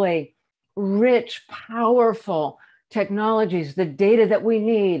incredibly rich, powerful technologies, the data that we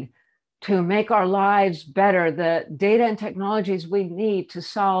need to make our lives better, the data and technologies we need to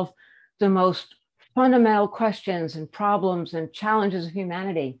solve the most fundamental questions and problems and challenges of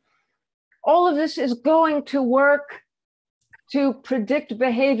humanity. All of this is going to work to predict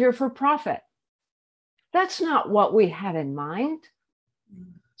behavior for profit. That's not what we had in mind.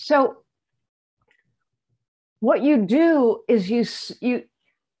 So what you do is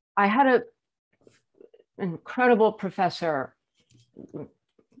I had an incredible professor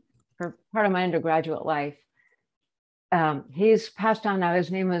for part of my undergraduate life. He's passed on now.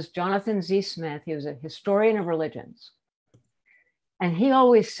 His name was Jonathan Z. Smith. He was a historian of religions. And he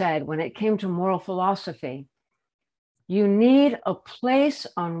always said, when it came to moral philosophy, you need a place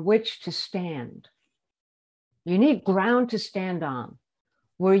on which to stand. You need ground to stand on,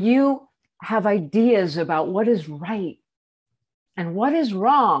 where you have ideas about what is right and what is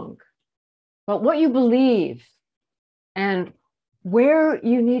wrong, but what you believe and where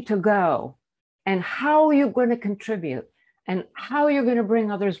you need to go and how you're going to contribute and how you're going to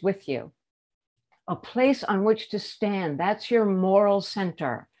bring others with you. A place on which to stand. That's your moral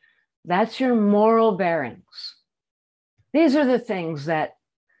center. That's your moral bearings. These are the things that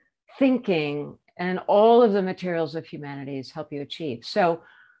thinking and all of the materials of humanities help you achieve. So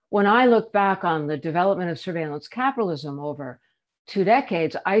when I look back on the development of surveillance capitalism over 2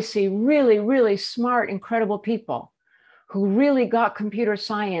 decades, I see really, really smart, incredible people who really got computer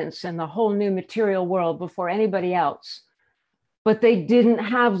science and the whole new material world before anybody else, but they didn't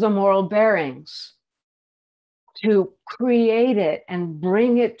have the moral bearings to create it and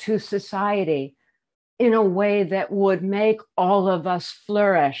bring it to society in a way that would make all of us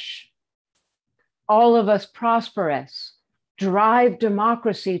flourish, all of us prosperous, drive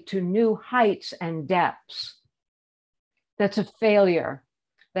democracy to new heights and depths. That's a failure.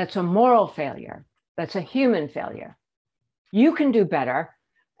 That's a moral failure. That's a human failure. You can do better,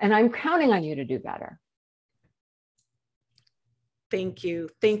 and I'm counting on you to do better. Thank you.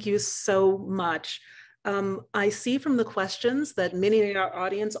 Thank you so much. I see from the questions that many in our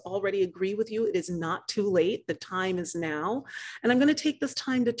audience already agree with you. It is not too late. The time is now. And I'm going to take this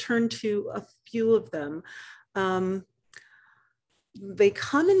time to turn to a few of them. They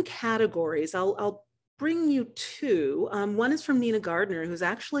come in categories. I'll bring you two. One is from Nina Gardner, who's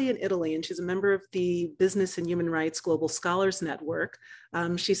actually in Italy, and she's a member of the Business and Human Rights Global Scholars Network.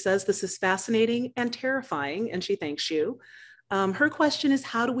 She says this is fascinating and terrifying, and she thanks you. Her question is,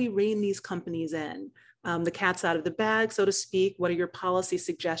 how do we rein these companies in? The cat's out of the bag, so to speak. What are your policy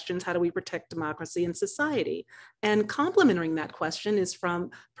suggestions? How do we protect democracy and society? And complementing that question is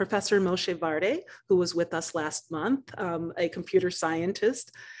from Professor Moshe Varde, who was with us last month, a computer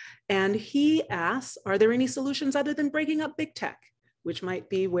scientist. And he asks, are there any solutions other than breaking up big tech, which might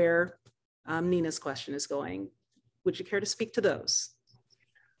be where Nina's question is going? Would you care to speak to those?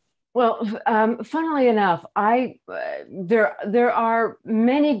 Well, funnily enough, there are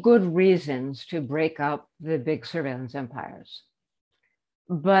many good reasons to break up the big surveillance empires,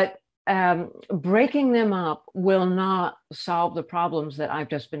 but breaking them up will not solve the problems that I've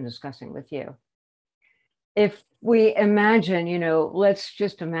just been discussing with you. If we imagine, let's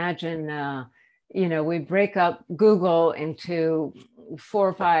just imagine, we break up Google into 4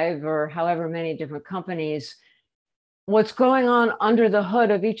 or 5 or however many different companies. What's going on under the hood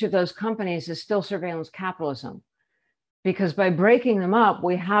of each of those companies is still surveillance capitalism, because by breaking them up,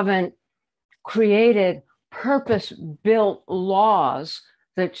 we haven't created purpose-built laws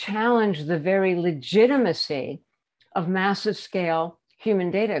that challenge the very legitimacy of massive scale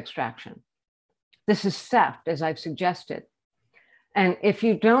human data extraction. This is theft, as I've suggested. And if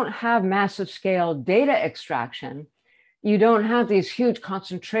you don't have massive scale data extraction, you don't have these huge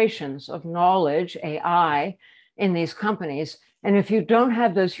concentrations of knowledge, AI, in these companies. And if you don't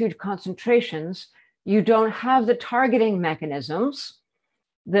have those huge concentrations, you don't have the targeting mechanisms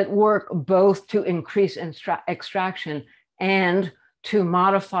that work both to increase extraction and to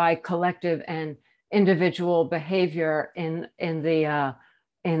modify collective and individual behavior in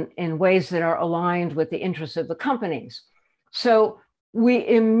ways that are aligned with the interests of the companies. So we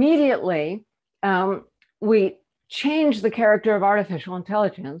immediately, we change the character of artificial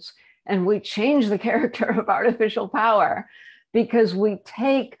intelligence, and we change the character of artificial power, because we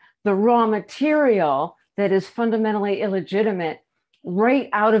take the raw material that is fundamentally illegitimate right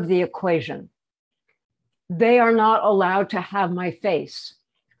out of the equation. They are not allowed to have my face.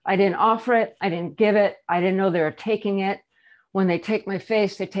 I didn't offer it. I didn't give it. I didn't know they were taking it. When they take my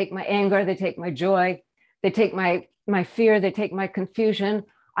face, they take my anger, they take my joy, they take my fear, they take my confusion.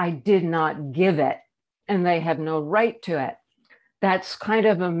 I did not give it, and they have no right to it. That's kind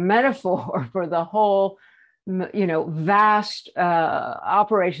of a metaphor for the whole, vast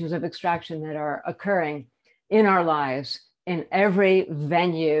operations of extraction that are occurring in our lives, in every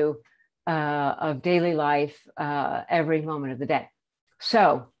venue of daily life, every moment of the day.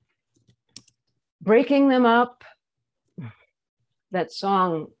 So breaking them up, that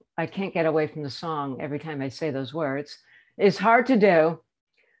song, I can't get away from the song every time I say those words, is hard to do.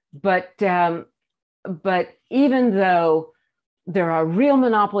 But even though there are real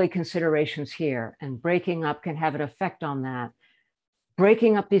monopoly considerations here, and breaking up can have an effect on that,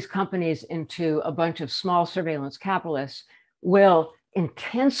 breaking up these companies into a bunch of small surveillance capitalists will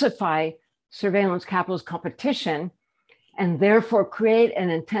intensify surveillance capitalist competition, and therefore create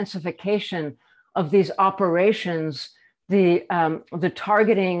an intensification of these operations, the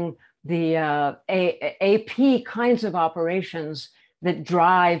targeting, the AP kinds of operations that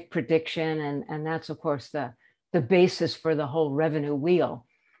drive prediction, and that's of course the basis for the whole revenue wheel.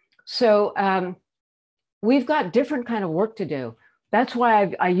 So we've got different kind of work to do. That's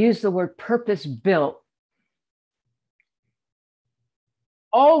why I use the word purpose-built.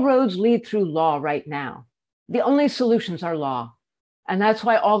 All roads lead through law right now. The only solutions are law. And that's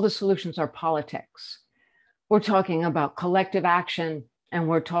why all the solutions are politics. We're talking about collective action, and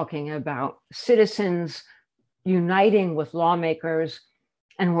we're talking about citizens uniting with lawmakers,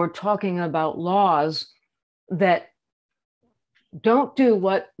 and we're talking about laws that don't do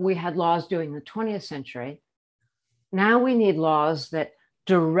what we had laws doing in the 20th century. Now we need laws that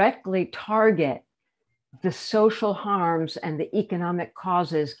directly target the social harms and the economic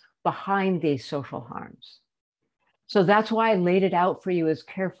causes behind these social harms. So that's why I laid it out for you as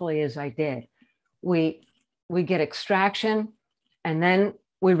carefully as I did. We get extraction, and then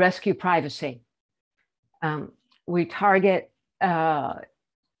we rescue privacy. We target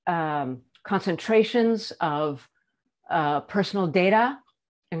concentrations of personal data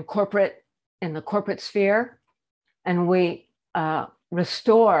in the corporate sphere, and we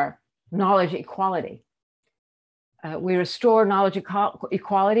restore knowledge equality. We restore knowledge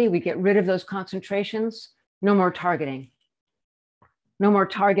equality. We get rid of those concentrations. No more targeting. No more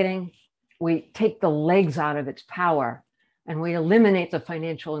targeting. We take the legs out of its power, and we eliminate the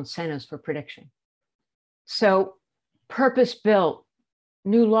financial incentives for prediction. So purpose-built,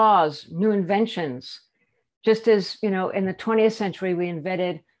 new laws, new inventions. Just as, in the 20th century, we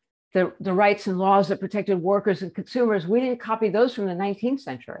invented the rights and laws that protected workers and consumers. We didn't copy those from the 19th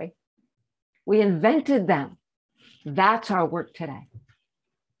century. We invented them. That's our work today.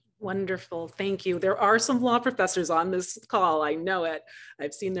 Wonderful. Thank you. There are some law professors on this call. I know it.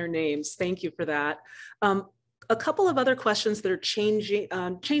 I've seen their names. Thank you for that. A couple of other questions that are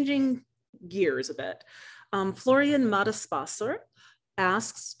changing gears a bit. Florian Mataspasser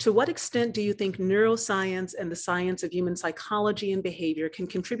asks, to what extent do you think neuroscience and the science of human psychology and behavior can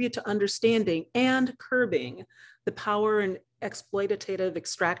contribute to understanding and curbing the power and exploitative,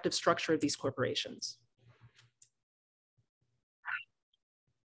 extractive structure of these corporations?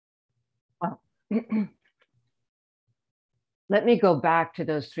 Well, let me go back to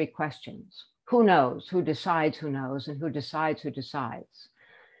those three questions. Who knows? Who decides who knows? And who decides who decides?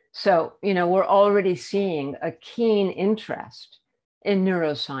 So, we're already seeing a keen interest in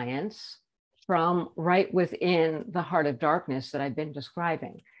neuroscience from right within the heart of darkness that I've been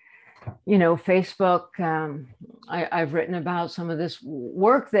describing. Facebook, I've written about some of this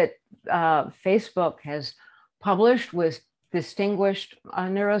work that Facebook has published with distinguished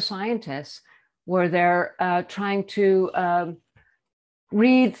neuroscientists, where they're trying to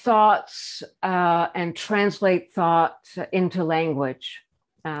read thoughts and translate thoughts into language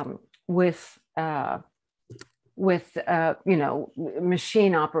with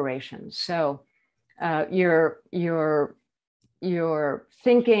machine operations. So you're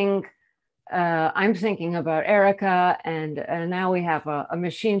thinking, I'm thinking about Erica, and now we have a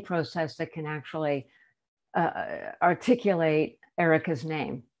machine process that can actually articulate Erica's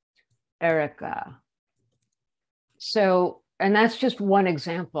name, Erica. So, and that's just one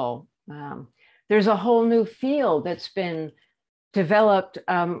example. There's a whole new field that's been developed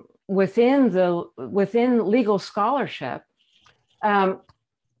within legal scholarship, and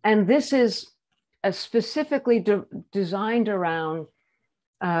this is specifically designed around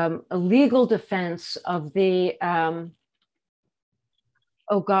a legal defense of the.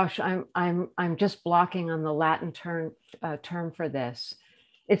 Oh gosh, I'm just blocking on the Latin term for this.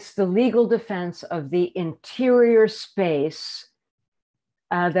 It's the legal defense of the interior space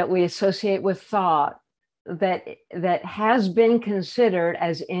that we associate with thought that has been considered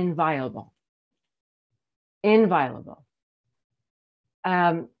as inviolable. Inviolable.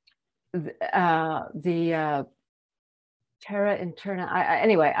 The terra interna.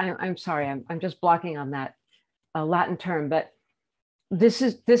 Anyway, I'm sorry. I'm just blocking on that Latin term, but this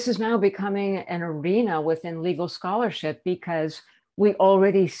is now becoming an arena within legal scholarship, because we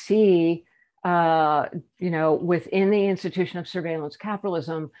already see, within the institution of surveillance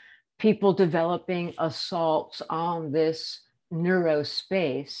capitalism, people developing assaults on this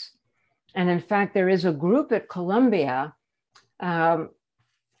neurospace. And in fact, there is a group at Columbia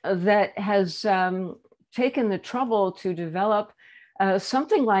that has taken the trouble to develop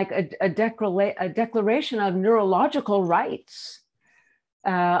something like a declaration of neurological rights,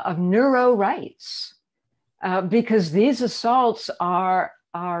 of neuro rights, because these assaults are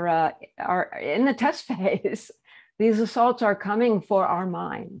in the test phase. These assaults are coming for our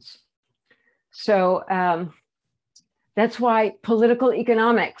minds. So that's why political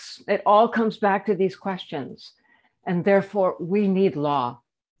economics, it all comes back to these questions. And therefore, we need law.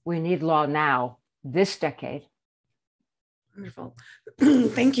 We need law now, this decade. Wonderful.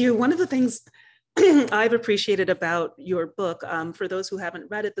 Thank you. One of the things I've appreciated about your book, for those who haven't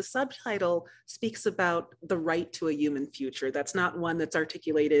read it, the subtitle speaks about the right to a human future. That's not one that's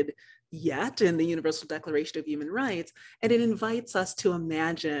articulated yet in the Universal Declaration of Human Rights, and it invites us to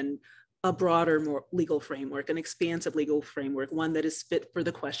imagine a broader, more legal framework, an expansive legal framework, one that is fit for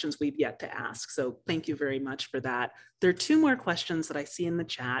the questions we've yet to ask. So thank you very much for that. There are two more questions that I see in the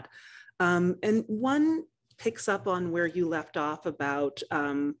chat, and one picks up on where you left off about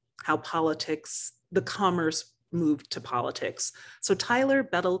how politics, the commerce moved to politics. So Tyler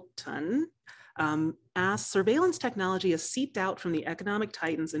Bettleton asks, surveillance technology has seeped out from the economic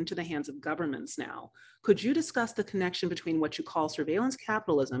titans into the hands of governments now. Could you discuss the connection between what you call surveillance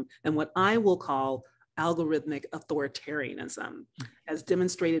capitalism and what I will call algorithmic authoritarianism, as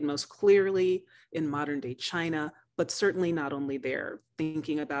demonstrated most clearly in modern day China, but certainly not only there,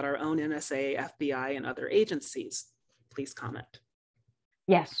 thinking about our own NSA, FBI, and other agencies? Please comment.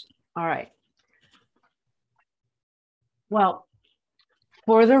 Yes. All right. Well,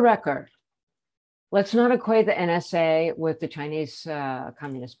 for the record, let's not equate the NSA with the Chinese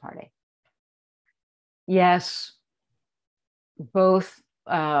Communist Party. Yes, both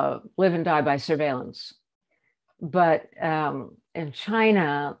live and die by surveillance. But in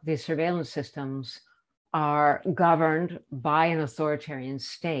China, the surveillance systems are governed by an authoritarian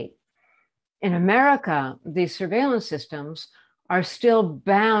state. In America, these surveillance systems are still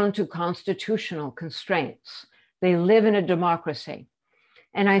bound to constitutional constraints. They live in a democracy.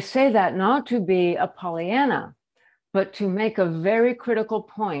 And I say that not to be a Pollyanna, but to make a very critical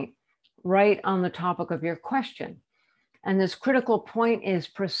point right on the topic of your question. And this critical point is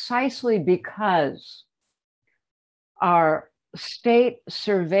precisely because our state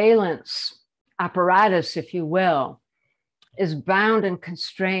surveillance apparatus, if you will, is bound and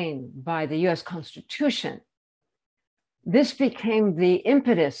constrained by the US Constitution. This became the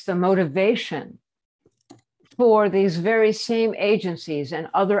impetus, the motivation for these very same agencies and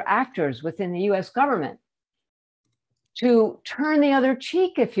other actors within the US government to turn the other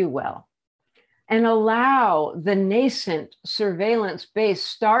cheek, if you will, and allow the nascent surveillance-based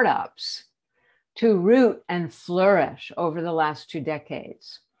startups to root and flourish over the last 2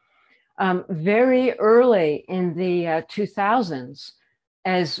 decades. Very early in the 2000s,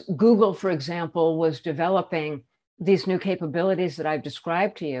 as Google, for example, was developing these new capabilities that I've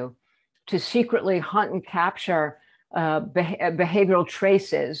described to you to secretly hunt and capture behavioral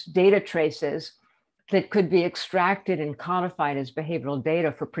traces, data traces that could be extracted and codified as behavioral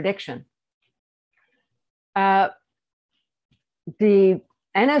data for prediction. The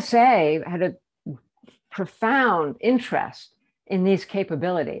NSA had a profound interest in these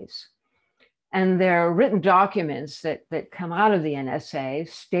capabilities. And there are written documents that come out of the NSA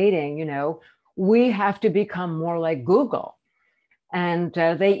stating, you know, we have to become more like Google. And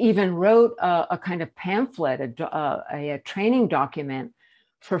they even wrote a kind of pamphlet, a training document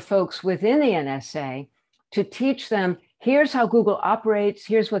for folks within the NSA to teach them, here's how Google operates,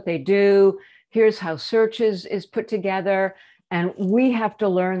 here's what they do, here's how search is put together. And we have to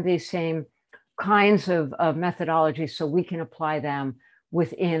learn these same kinds of methodologies so we can apply them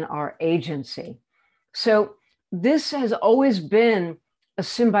within our agency. So this has always been a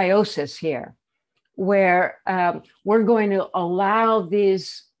symbiosis here, where we're going to allow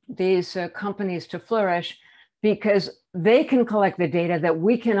these companies to flourish because they can collect the data that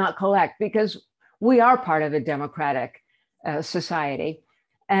we cannot collect because we are part of a democratic society.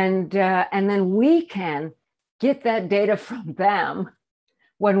 And then we can get that data from them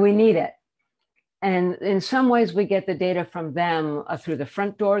when we need it. And in some ways, we get the data from them through the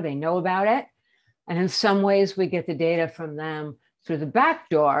front door, they know about it. And in some ways, we get the data from them through the back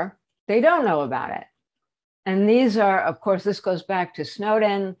door, they don't know about it. And these are, of course, this goes back to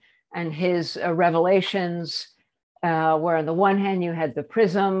Snowden and his revelations, where on the one hand, you had the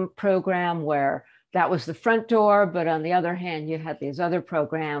PRISM program, where that was the front door, but on the other hand, you had these other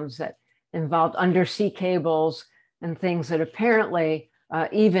programs that involved undersea cables and things that apparently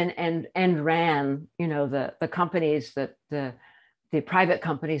even end ran, you know, the companies that the private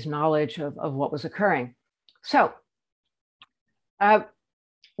companies' knowledge of what was occurring. So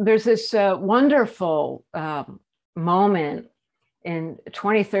there's this wonderful moment in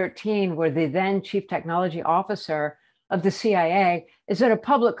 2013 where the then chief technology officer of the CIA is at a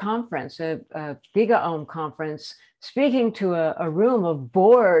public conference, a GigaOM conference, speaking to a room of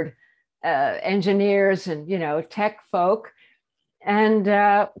bored engineers and, you know, tech folk, and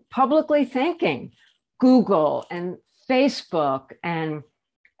publicly thanking Google and Facebook and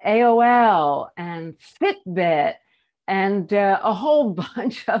AOL and Fitbit and a whole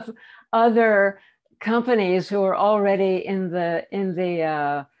bunch of other companies who are already in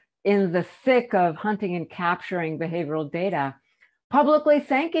the thick of hunting and capturing behavioral data, publicly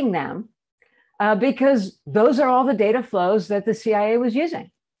thanking them because those are all the data flows that the CIA was using.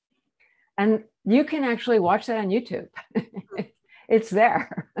 And you can actually watch that on YouTube. It's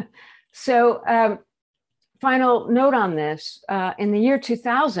there. So final note on this, in the year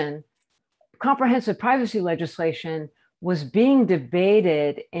 2000, comprehensive privacy legislation was being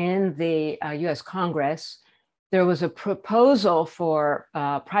debated in the US Congress. There was a proposal for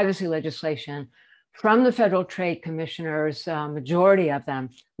privacy legislation from the Federal Trade Commissioners, majority of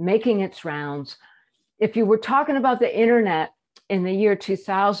them, making its rounds. If you were talking about the internet in the year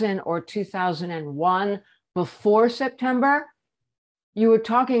 2000 or 2001, before September, you were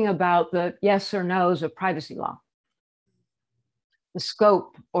talking about the yes or no's of privacy law, the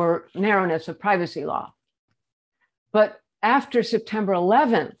scope or narrowness of privacy law. But after September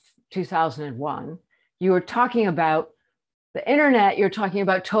 11th, 2001, you were talking about the internet, you're talking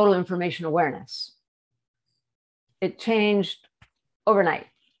about total information awareness. It changed overnight.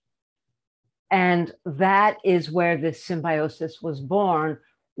 And that is where this symbiosis was born.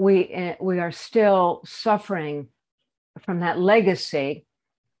 We are still suffering from that legacy,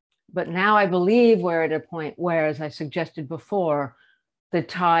 but now I believe we're at a point where, as I suggested before, the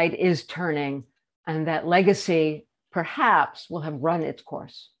tide is turning and that legacy perhaps will have run its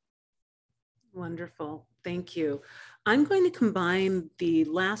course. Wonderful. Thank you. I'm going to combine the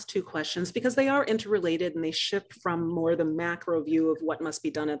last two questions because they are interrelated and they shift from more the macro view of what must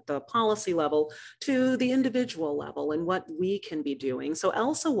be done at the policy level to the individual level and what we can be doing. So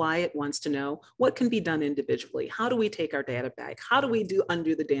Elsa Wyatt wants to know what can be done individually. How do we take our data back? How do we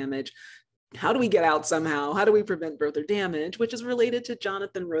undo the damage? How do we get out somehow? How do we prevent further damage? Which is related to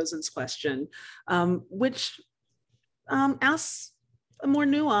Jonathan Rosen's question, which asks a more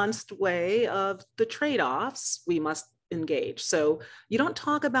nuanced way of the trade-offs. We must engage. So you don't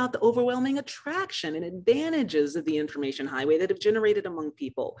talk about the overwhelming attraction and advantages of the information highway that have generated among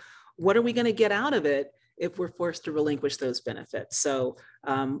people. What are we going to get out of it if we're forced to relinquish those benefits? So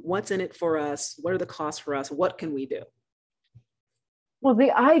what's in it for us? What are the costs for us? What can we do? Well,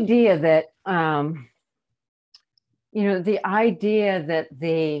 the idea that, the idea that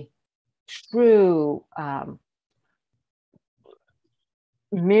the true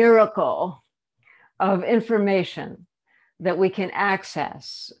miracle of information that we can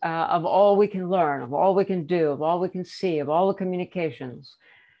access, of all we can learn, of all we can do, of all we can see, of all the communications,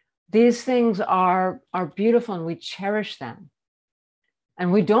 these things are beautiful and we cherish them.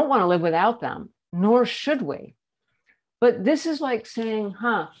 And we don't want to live without them, nor should we. But this is like saying,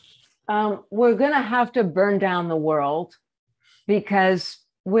 we're going to have to burn down the world because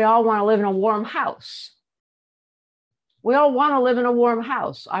we all want to live in a warm house. We all want to live in a warm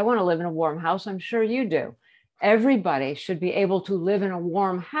house. I want to live in a warm house. I'm sure you do. Everybody should be able to live in a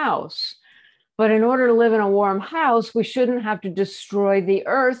warm house. But in order to live in a warm house, we shouldn't have to destroy the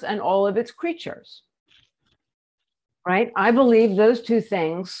earth and all of its creatures. Right? I believe those two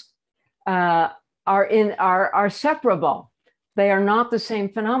things are separable. They are not the same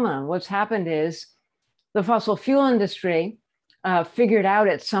phenomenon. What's happened is the fossil fuel industry figured out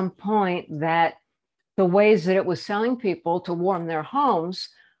at some point that the ways that it was selling people to warm their homes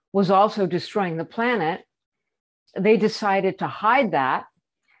was also destroying the planet. They decided to hide that,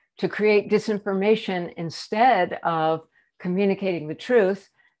 to create disinformation instead of communicating the truth,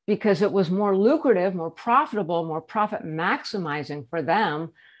 because it was more lucrative, more profitable, more profit maximizing for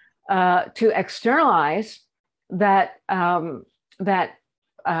them to externalize that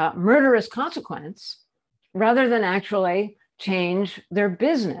murderous consequence rather than actually change their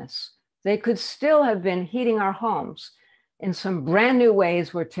business. They could still have been heating our homes in some brand new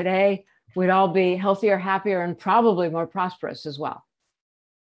ways where today we'd all be healthier, happier, and probably more prosperous as well.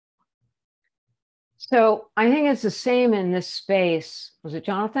 So I think it's the same in this space. Was it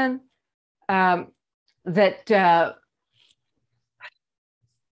Jonathan? That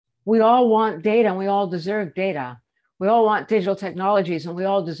we all want data and we all deserve data. We all want digital technologies and we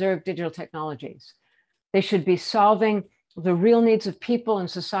all deserve digital technologies. They should be solving the real needs of people in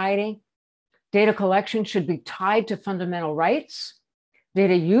society. Data collection should be tied to fundamental rights.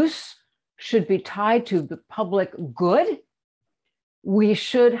 Data use should be tied to the public good. We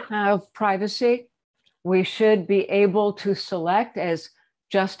should have privacy. We should be able to select, as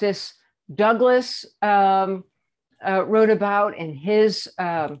Justice Douglas wrote about in his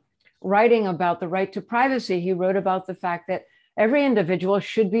writing about the right to privacy. He wrote about the fact that every individual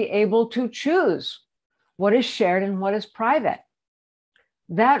should be able to choose what is shared and what is private.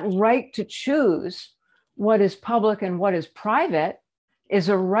 That right to choose what is public and what is private is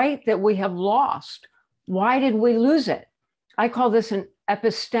a right that we have lost. Why did we lose it? I call this our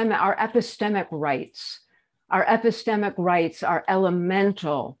epistemic rights. Our epistemic rights are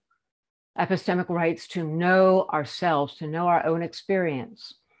elemental epistemic rights to know ourselves, to know our own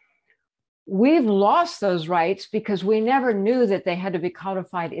experience. We've lost those rights because we never knew that they had to be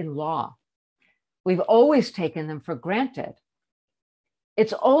codified in law. We've always taken them for granted.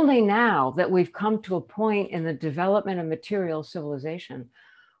 It's only now that we've come to a point in the development of material civilization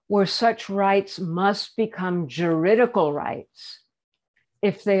where such rights must become juridical rights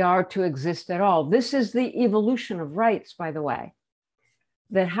if they are to exist at all. This is the evolution of rights, by the way,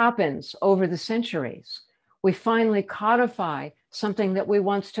 that happens over the centuries. We finally codify something that we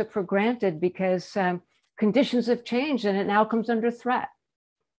once took for granted because conditions have changed and it now comes under threat.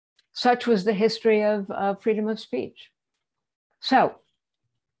 Such was the history of freedom of speech. So,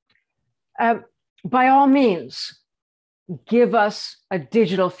 by all means, give us a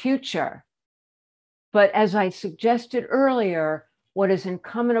digital future. But as I suggested earlier, what is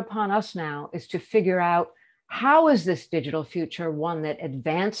incumbent upon us now is to figure out how is this digital future one that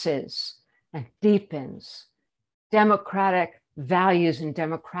advances and deepens democratic values and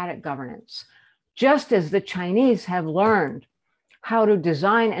democratic governance, just as the Chinese have learned how to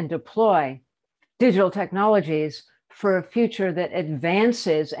design and deploy digital technologies for a future that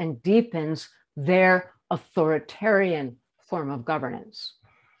advances and deepens their authoritarian form of governance.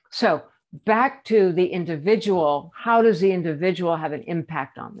 So back to the individual, how does the individual have an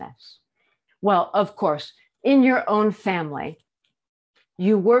impact on this? Well, of course, in your own family,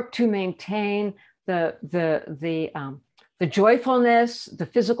 you work to maintain the joyfulness, the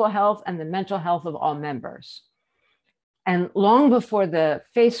physical health, and the mental health of all members. And long before the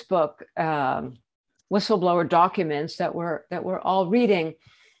Facebook whistleblower documents that we're all reading,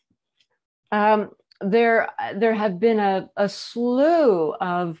 there have been a slew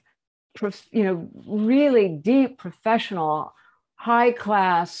of really deep professional,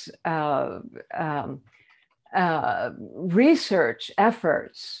 high-class research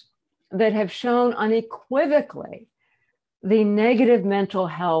efforts that have shown unequivocally the negative mental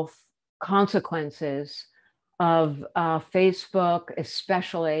health consequences of Facebook,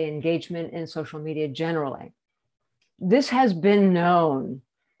 especially engagement in social media generally. This has been known.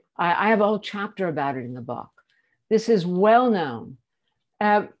 I have a whole chapter about it in the book. This is well known.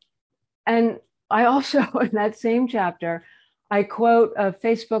 And I also, in that same chapter, I quote a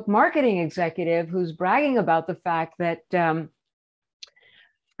Facebook marketing executive who's bragging about the fact that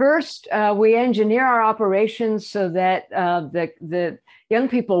first, we engineer our operations so that the young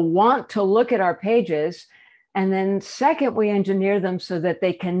people want to look at our pages. And then second, we engineer them so that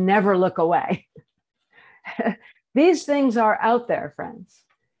they can never look away. These things are out there, friends.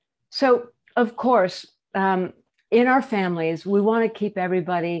 So, of course, in our families, we want to keep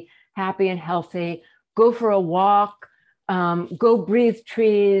everybody happy and healthy. Go for a walk, go breathe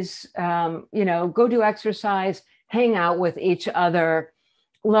trees, go do exercise, hang out with each other,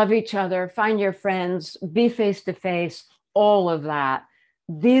 love each other, find your friends, be face to face, all of that.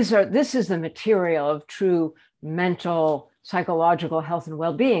 This is the material of true mental, psychological health and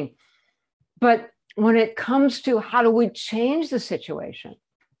well-being. But when it comes to how do we change the situation,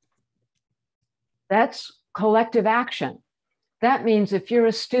 that's collective action. That means if you're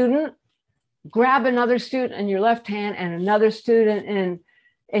a student, grab another student in your left hand and another student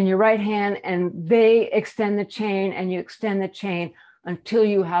in your right hand, and they extend the chain and you extend the chain until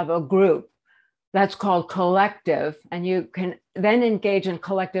you have a group. That's called collective, and you can then engage in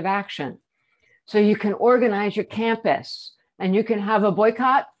collective action. So you can organize your campus and you can have a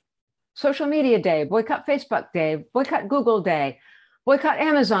boycott social media day, boycott Facebook day, boycott Google day, boycott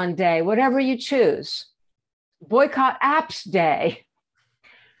Amazon day, whatever you choose, boycott apps day.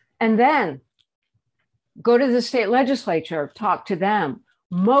 And then go to the state legislature, talk to them.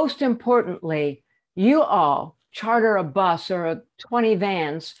 Most importantly, you all charter a bus or 20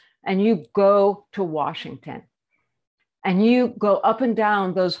 vans and you go to Washington and you go up and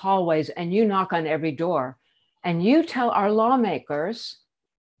down those hallways and you knock on every door and you tell our lawmakers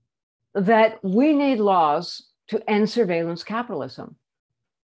that we need laws to end surveillance capitalism,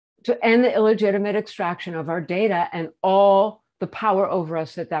 to end the illegitimate extraction of our data and all the power over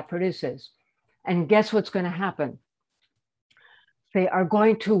us that produces. And guess what's going to happen? They are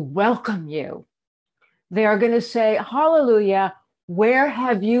going to welcome you. They are going to say, hallelujah, where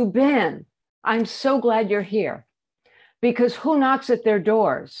have you been? I'm so glad you're here. Because who knocks at their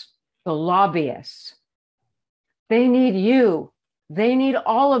doors? The lobbyists. They need you. They need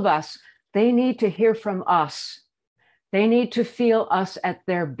all of us. They need to hear from us. They need to feel us at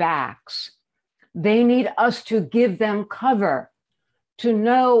their backs. They need us to give them cover, to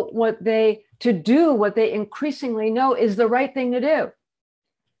know to do what they increasingly know is the right thing to do.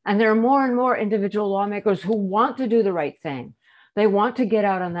 And there are more and more individual lawmakers who want to do the right thing. They want to get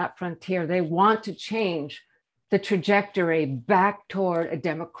out on that frontier. They want to change the trajectory back toward a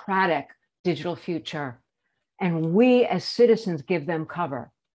democratic digital future. And we as citizens give them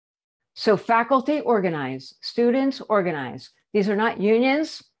cover. So faculty organize, students organize. These are not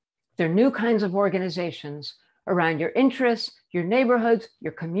unions. They're new kinds of organizations around your interests, your neighborhoods,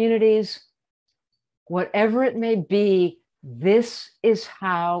 your communities, whatever it may be. This is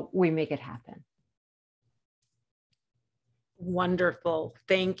how we make it happen. Wonderful.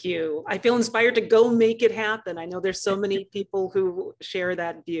 Thank you. I feel inspired to go make it happen. I know there's so many people who share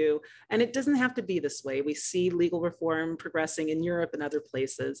that view, and it doesn't have to be this way. We see legal reform progressing in Europe and other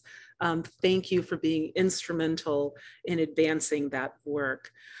places. Thank you for being instrumental in advancing that work.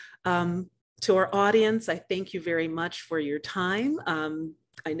 To our audience, I thank you very much for your time.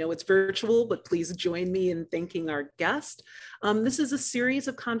 I know it's virtual, but please join me in thanking our guest. This is a series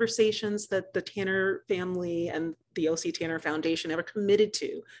of conversations that the Tanner family and the O.C. Tanner Foundation are committed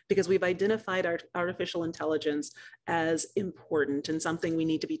to, because we've identified artificial intelligence as important and something we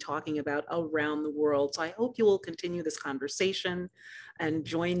need to be talking about around the world. So I hope you will continue this conversation and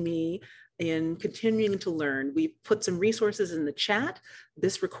join me in continuing to learn. We put some resources in the chat.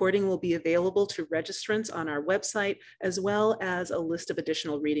 This recording will be available to registrants on our website, as well as a list of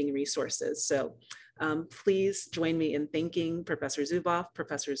additional reading resources. So please join me in thanking Professor Zuboff.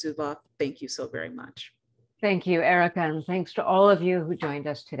 Professor Zuboff, thank you so very much. Thank you, Erica, and thanks to all of you who joined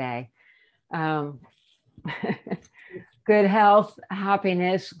us today. Good health,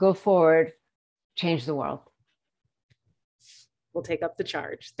 happiness, go forward, change the world. We'll take up the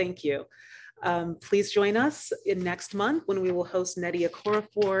charge. Thank you. Please join us in next month when we will host Nnedi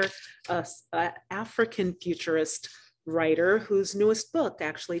Okorafor, an African futurist writer whose newest book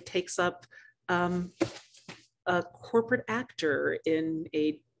actually takes up a corporate actor in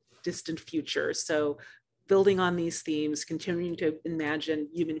a distant future. So building on these themes, continuing to imagine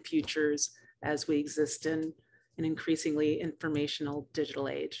human futures as we exist in an increasingly informational digital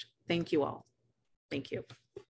age. Thank you all. Thank you.